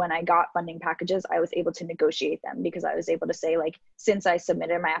 And when I got funding packages, I was able to negotiate them because I was able to say, like, since I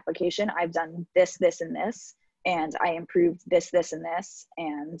submitted my application, I've done this, this, and this, and I improved this, this, and this.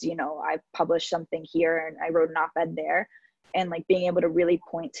 And, you know, I published something here and I wrote an op-ed there. And like being able to really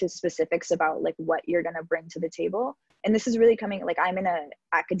point to specifics about like what you're going to bring to the table. And this is really coming, like, I'm in a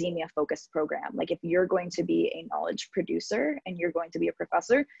academia focused program. Like if you're going to be a knowledge producer and you're going to be a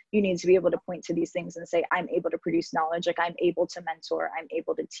professor, you need to be able to point to these things and say, I'm able to produce knowledge. Like I'm able to mentor, I'm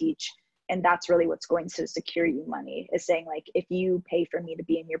able to teach. And that's really what's going to secure you money, is saying like, if you pay for me to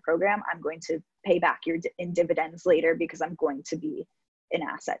be in your program, I'm going to pay back in dividends later because I'm going to be an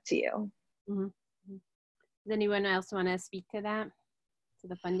asset to you. Mm-hmm. Does anyone else want to speak to that, to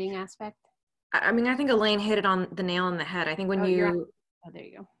the funding aspect? I mean, I think Elayne hit it on the nail on the head. I think when there you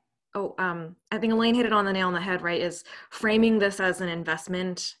go. I think Elayne hit it on the nail on the head, right? Is framing this as an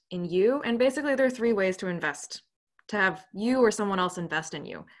investment in you. And basically there are 3 ways to invest, to have you or someone else invest in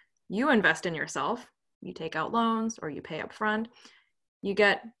you. You invest in yourself, you take out loans or you pay up front. You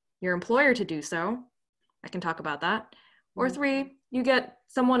get your employer to do so. I can talk about that. Or 3, you get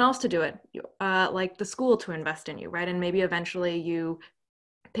someone else to do it, like the school to invest in you, right? And maybe eventually you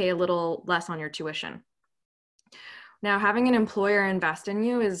pay a little less on your tuition. Now, having an employer invest in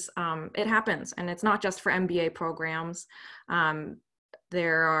you is, it happens, and it's not just for MBA programs.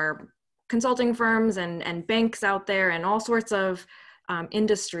 There are consulting firms and banks out there and all sorts of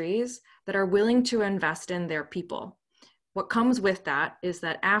industries that are willing to invest in their people. What comes with that is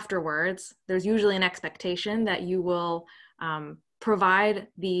that afterwards, there's usually an expectation that you will provide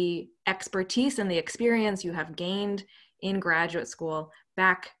the expertise and the experience you have gained in graduate school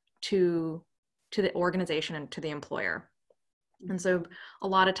back to the organization and to the employer. And so a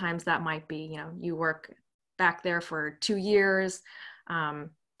lot of times that might be, you know, you work back there for 2 years.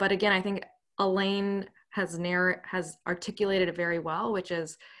 But again, I think Elayne has articulated it very well, which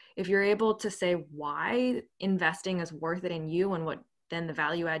is if you're able to say why investing is worth it in you and what then the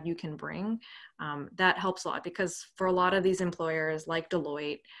value add you can bring, that helps a lot. Because for a lot of these employers like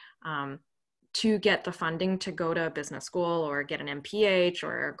Deloitte, to get the funding to go to a business school or get an MPH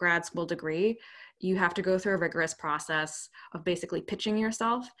or a grad school degree, you have to go through a rigorous process of basically pitching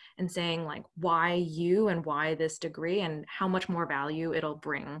yourself and saying like why you and why this degree and how much more value it'll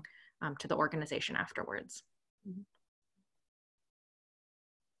bring to the organization afterwards.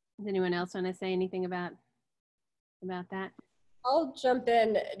 Does anyone else want to say anything about that? I'll jump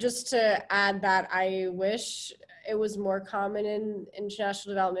in just to add that I wish it was more common in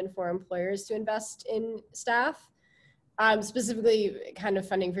international development for employers to invest in staff, specifically kind of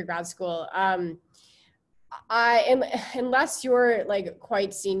funding for grad school. Unless you're like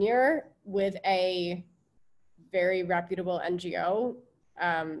quite senior with a very reputable NGO,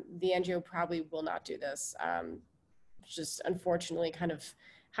 the NGO probably will not do this. Just unfortunately kind of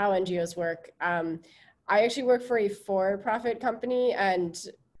how NGOs work. I actually work for a for-profit company, and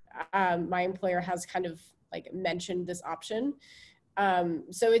my employer has kind of like mentioned this option.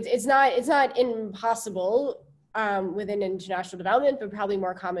 So it's not impossible within international development, but probably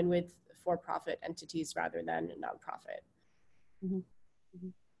more common with for-profit entities rather than a nonprofit. Mm-hmm. Mm-hmm.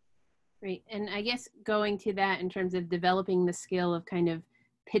 Great. And I guess going to that in terms of developing the skill of kind of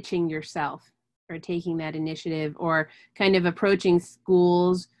pitching yourself or taking that initiative or kind of approaching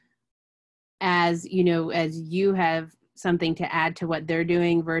schools as, you know, as you have something to add to what they're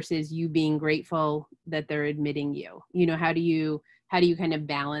doing versus you being grateful that they're admitting you. You know, how do you kind of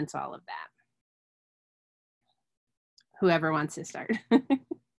balance all of that? Whoever wants to start.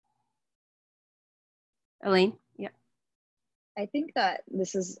 Elayne? Yep. I think that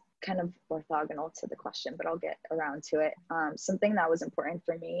this is kind of orthogonal to the question, but I'll get around to it. Something that was important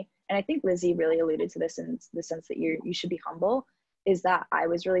for me, and I think Lizzie really alluded to this in the sense that you should be humble, is that I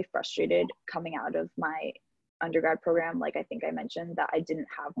was really frustrated coming out of my undergrad program. Like I think I mentioned that I didn't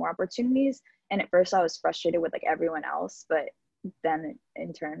have more opportunities. And at first I was frustrated with like everyone else, but then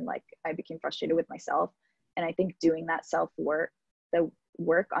in turn, like I became frustrated with myself. And I think doing that self-work, the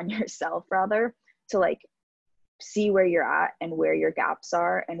work on yourself rather, to like see where you're at and where your gaps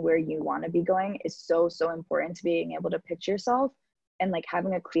are and where you want to be going is so important to being able to pitch yourself and like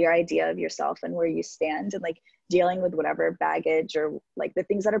having a clear idea of yourself and where you stand and like dealing with whatever baggage or like the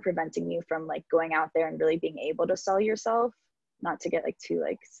things that are preventing you from like going out there and really being able to sell yourself, not to get like too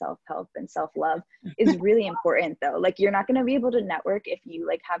like self-help and self-love, is really important though. Like you're not going to be able to network if you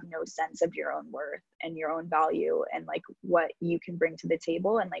like have no sense of your own worth and your own value and like what you can bring to the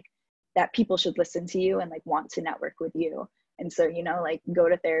table and like that people should listen to you and like want to network with you. And so, you know, like go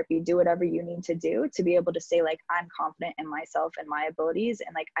to therapy, do whatever you need to do to be able to say like, I'm confident in myself and my abilities.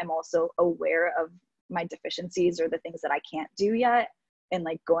 And like, I'm also aware of my deficiencies or the things that I can't do yet. and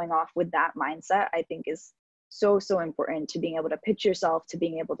like going off with that mindset, I think is so, so important to being able to pitch yourself, to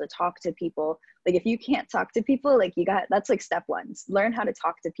being able to talk to people. Like if you can't talk to people, like that's like step one. Learn how to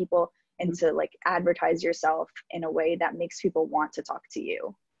talk to people and to like advertise yourself in a way that makes people want to talk to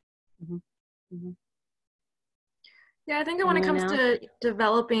you. Yeah, I think that when it comes to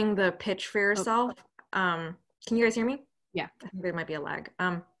developing the pitch for yourself, can you guys hear me? Yeah. I think there might be a lag.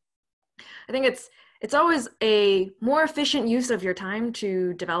 I think it's always a more efficient use of your time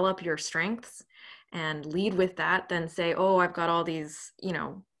to develop your strengths and lead with that than say, oh, I've got all these,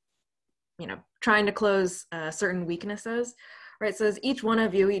 trying to close certain weaknesses, right? So as each one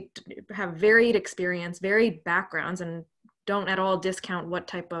of you have varied experience, varied backgrounds, and don't at all discount what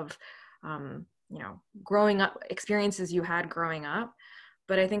type of, growing up experiences you had growing up.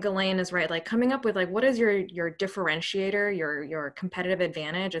 But I think Elayne is right. Like coming up with like, what is your differentiator, your competitive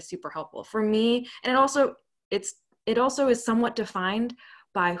advantage is super helpful for me. And it also is somewhat defined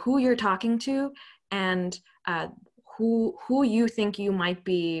by who you're talking to and who you think you might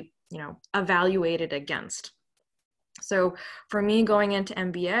be, evaluated against. So for me going into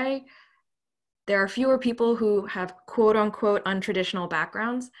MBA, there are fewer people who have quote unquote untraditional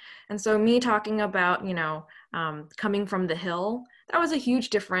backgrounds. And so me talking about, coming from the Hill, that was a huge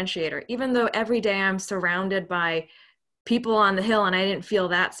differentiator, even though every day I'm surrounded by people on the Hill and I didn't feel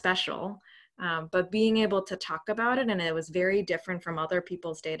that special. But being able to talk about it, and it was very different from other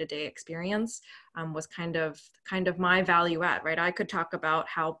people's day-to-day experience, was kind of my value add, right? I could talk about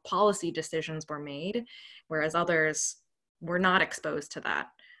how policy decisions were made, whereas others were not exposed to that.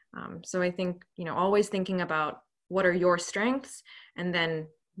 So I think, always thinking about what are your strengths and then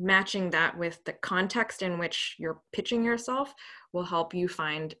matching that with the context in which you're pitching yourself will help you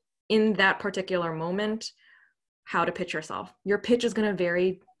find in that particular moment how to pitch yourself. Your pitch is going to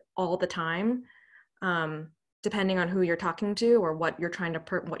vary all the time, depending on who you're talking to or what you're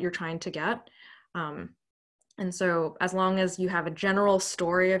trying to get. And so as long as you have a general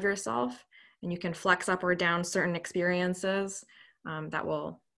story of yourself and you can flex up or down certain experiences,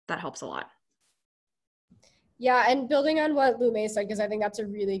 that helps a lot. Yeah, and building on what Lumay said, because I think that's a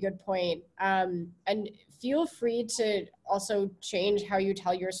really good point. And feel free to also change how you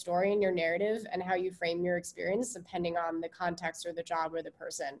tell your story and your narrative and how you frame your experience depending on the context or the job or the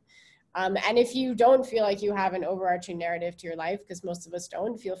person. And if you don't feel like you have an overarching narrative to your life, because most of us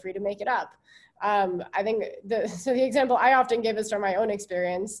don't, feel free to make it up. I think the example I often give is from my own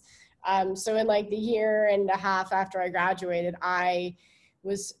experience. So in like the year and a half after I graduated, I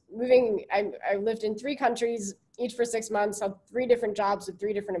was moving, I lived in 3 countries, each for 6 months, had 3 different jobs with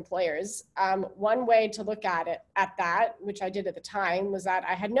 3 different employers. One way to look at that, which I did at the time, was that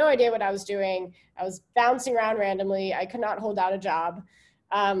I had no idea what I was doing. I was bouncing around randomly. I could not hold out a job.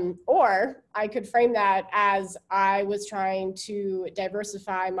 Or I could frame that as I was trying to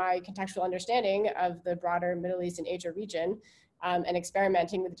diversify my contextual understanding of the broader Middle East and Asia region, and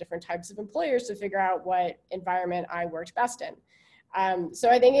experimenting with different types of employers to figure out what environment I worked best in. So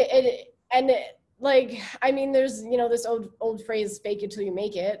I think there's, this old phrase, fake it till you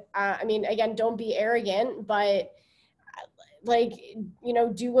make it. Again, don't be arrogant, but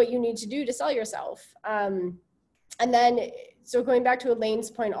do what you need to do to sell yourself. And then, so going back to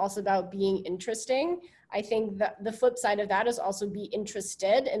Elayne's point also about being interesting, I think that the flip side of that is also be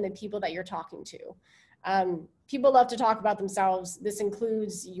interested in the people that you're talking to. People love to talk about themselves. This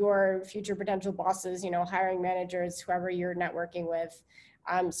includes your future potential bosses, hiring managers, whoever you're networking with.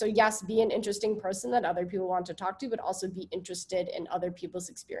 So yes, be an interesting person that other people want to talk to, but also be interested in other people's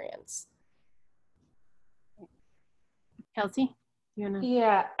experience. Kelsi?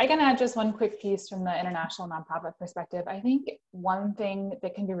 Yeah, I can add just one quick piece from the international nonprofit perspective. I think one thing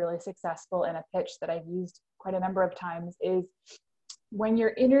that can be really successful in a pitch that I've used quite a number of times is when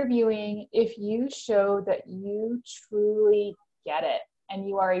you're interviewing, if you show that you truly get it and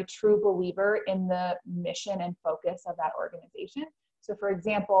you are a true believer in the mission and focus of that organization. So for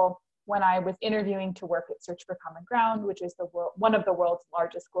example, when I was interviewing to work at Search for Common Ground, which is one of the world's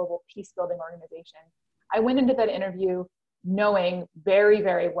largest global peace building organizations, I went into that interview knowing very,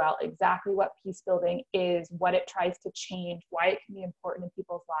 very well exactly what peace building is, what it tries to change, why it can be important in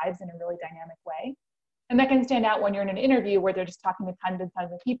people's lives in a really dynamic way. And that can stand out when you're in an interview where they're just talking to tons and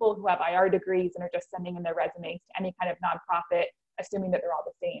tons of people who have IR degrees and are just sending in their resumes to any kind of nonprofit, assuming that they're all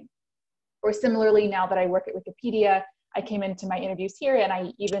the same. Or similarly, now that I work at Wikipedia, I came into my interviews here, and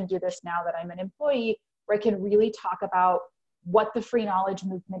I even do this now that I'm an employee, where I can really talk about what the free knowledge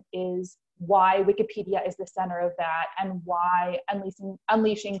movement is, why Wikipedia is the center of that, and why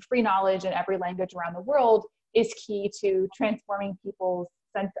unleashing free knowledge in every language around the world is key to transforming people's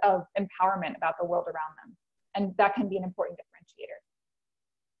sense of empowerment about the world around them. And that can be an important differentiator.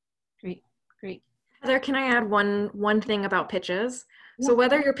 Great, great. Heather, can I add one thing about pitches? So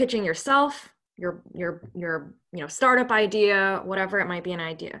whether you're pitching yourself, your startup idea, whatever it might be an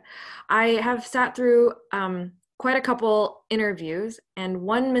idea, I have sat through quite a couple interviews, and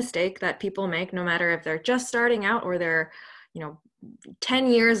one mistake that people make, no matter if they're just starting out or they're 10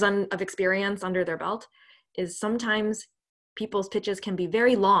 years of experience under their belt, is sometimes people's pitches can be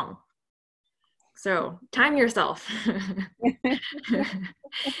very long. So time yourself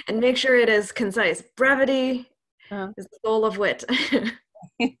and make sure it is concise. Brevity is the soul of wit.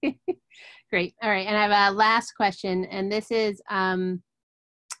 Great. All right. And I have a last question, and this is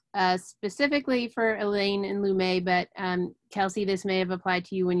specifically for Elayne and Lumay, but Kelsi, this may have applied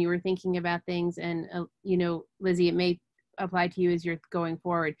to you when you were thinking about things, and Lizzie, it may apply to you as you're going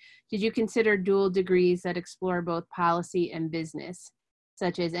forward. Did you consider dual degrees that explore both policy and business,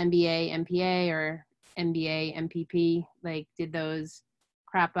 such as MBA, MPA, or MBA, MPP? Like, did those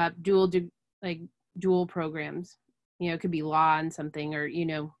crop up? Dual programs? It could be law and something, or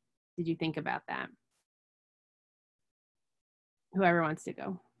did you think about that? Whoever wants to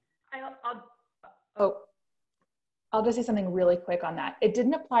go. I'll just say something really quick on that. It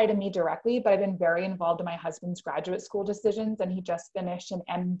didn't apply to me directly, but I've been very involved in my husband's graduate school decisions, and he just finished an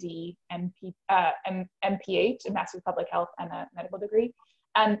MD, MPH, a Master's of Public Health, and a medical degree.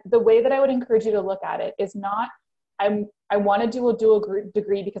 And the way that I would encourage you to look at it is not, I want to do a dual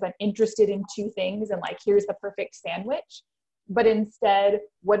degree because I'm interested in two things, and like, here's the perfect sandwich. But instead,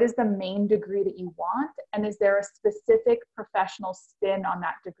 what is the main degree that you want? And is there a specific professional spin on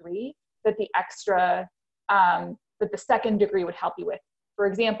that degree that the extra, that the second degree would help you with? For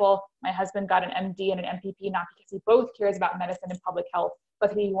example, my husband got an MD and an MPP, not because he both cares about medicine and public health,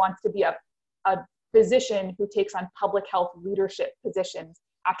 but he wants to be a physician who takes on public health leadership positions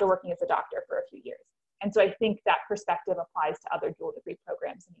after working as a doctor for a few years. And so I think that perspective applies to other dual degree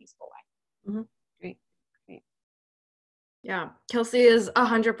programs in a useful way. Mm-hmm. Great. Yeah, Kelsi is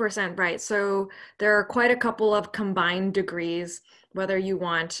 100% right. So there are quite a couple of combined degrees, whether you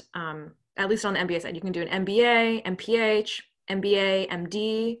want, at least on the MBA side, you can do an MBA, MPH, MBA,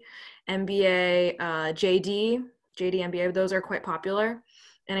 MD, MBA, JD, MBA, those are quite popular.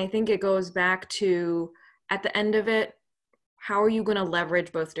 And I think it goes back to, at the end of it, how are you going to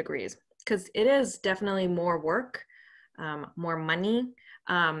leverage both degrees? Because it is definitely more work, more money.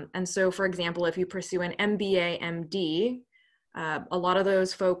 And so, for example, if you pursue an MBA, MD, a lot of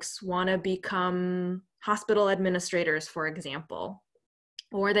those folks want to become hospital administrators, for example,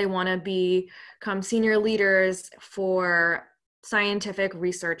 or they want to become senior leaders for scientific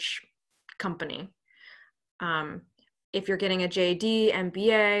research company. If you're getting a JD,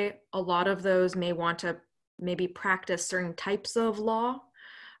 MBA, a lot of those may want to maybe practice certain types of law.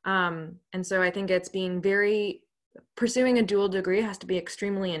 And so I think pursuing a dual degree has to be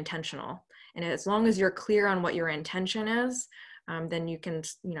extremely intentional. And as long as you're clear on what your intention is, then you can,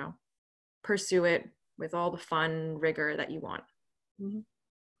 pursue it with all the fun rigor that you want. Mm-hmm.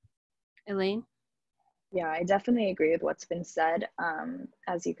 Elayne? Yeah, I definitely agree with what's been said.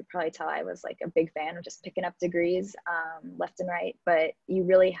 As you could probably tell, I was like a big fan of just picking up degrees left and right, but you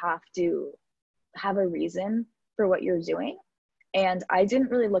really have to have a reason for what you're doing. And I didn't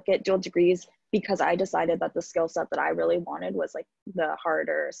really look at dual degrees because I decided that the skill set that I really wanted was like the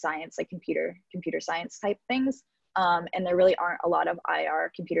harder science, like computer science type things. And there really aren't a lot of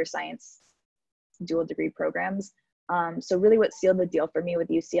IR computer science dual degree programs. So really what sealed the deal for me with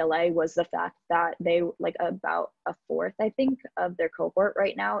UCLA was the fact that they, like, about a fourth, I think, of their cohort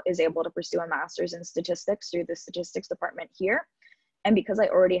right now is able to pursue a master's in statistics through the statistics department here. And because I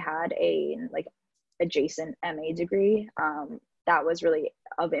already had a adjacent MA degree, that was really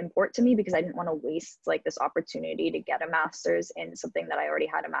of import to me because I didn't want to waste like this opportunity to get a master's in something that I already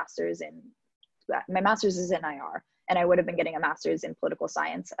had a master's in. My master's is in IR, and I would have been getting a master's in political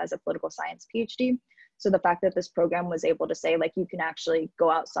science as a political science PhD. So the fact that this program was able to say, like, you can actually go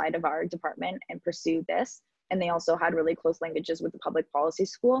outside of our department and pursue this, and they also had really close linkages with the public policy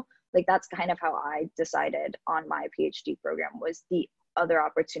school, like, that's kind of how I decided on my PhD program, was the other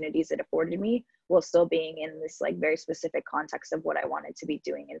opportunities it afforded me while still being in this like very specific context of what I wanted to be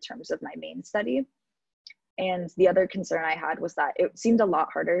doing in terms of my main study. And the other concern I had was that it seemed a lot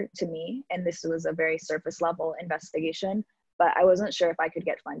harder to me, and this was a very surface level investigation, but I wasn't sure if I could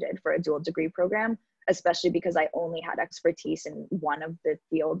get funded for a dual degree program, especially because I only had expertise in one of the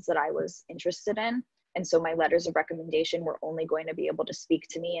fields that I was interested in. And so my letters of recommendation were only going to be able to speak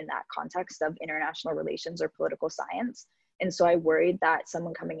to me in that context of international relations or political science. And so I worried that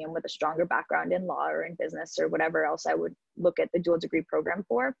someone coming in with a stronger background in law or in business or whatever else I would look at the dual degree program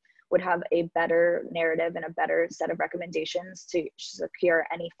for would have a better narrative and a better set of recommendations to secure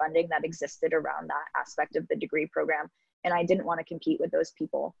any funding that existed around that aspect of the degree program. And I didn't want to compete with those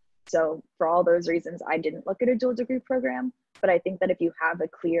people. So for all those reasons, I didn't look at a dual degree program. But I think that if you have a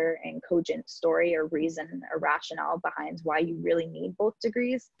clear and cogent story or reason or rationale behind why you really need both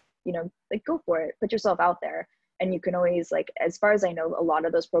degrees, you know, like go for it, put yourself out there. And you can always, like, as far as I know, a lot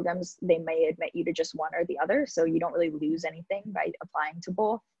of those programs, they may admit you to just one or the other. So you don't really lose anything by applying to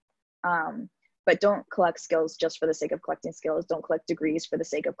both. But don't collect skills just for the sake of collecting skills. Don't collect degrees for the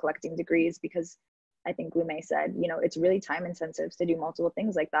sake of collecting degrees, because I think Lumay said, you know, it's really time intensive to do multiple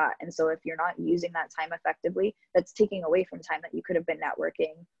things like that. And so if you're not using that time effectively, that's taking away from time that you could have been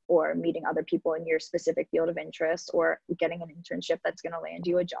networking or meeting other people in your specific field of interest or getting an internship that's going to land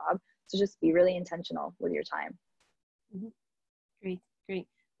you a job. So just be really intentional with your time. Mm-hmm. Great, great.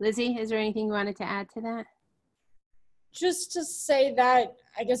 Lizzie, is there anything you wanted to add to that? Just to say that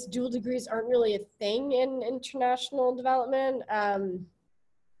I guess dual degrees aren't really a thing in international development.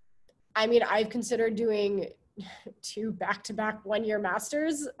 I mean, I've considered doing 2 back-to-back one-year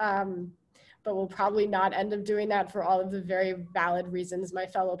masters, but will probably not end up doing that for all of the very valid reasons my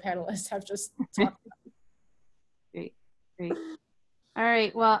fellow panelists have just talked about. Great, great. All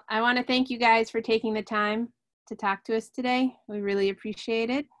right, well, I want to thank you guys for taking the time to talk to us today. We really appreciate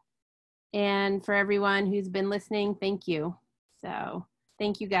it. And for everyone who's been listening, thank you. So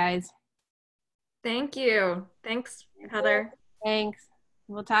thank you guys. Thank you. Thanks, Heather. Thanks.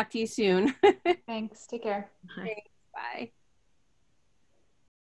 We'll talk to you soon. Thanks. Take care. Bye. Bye.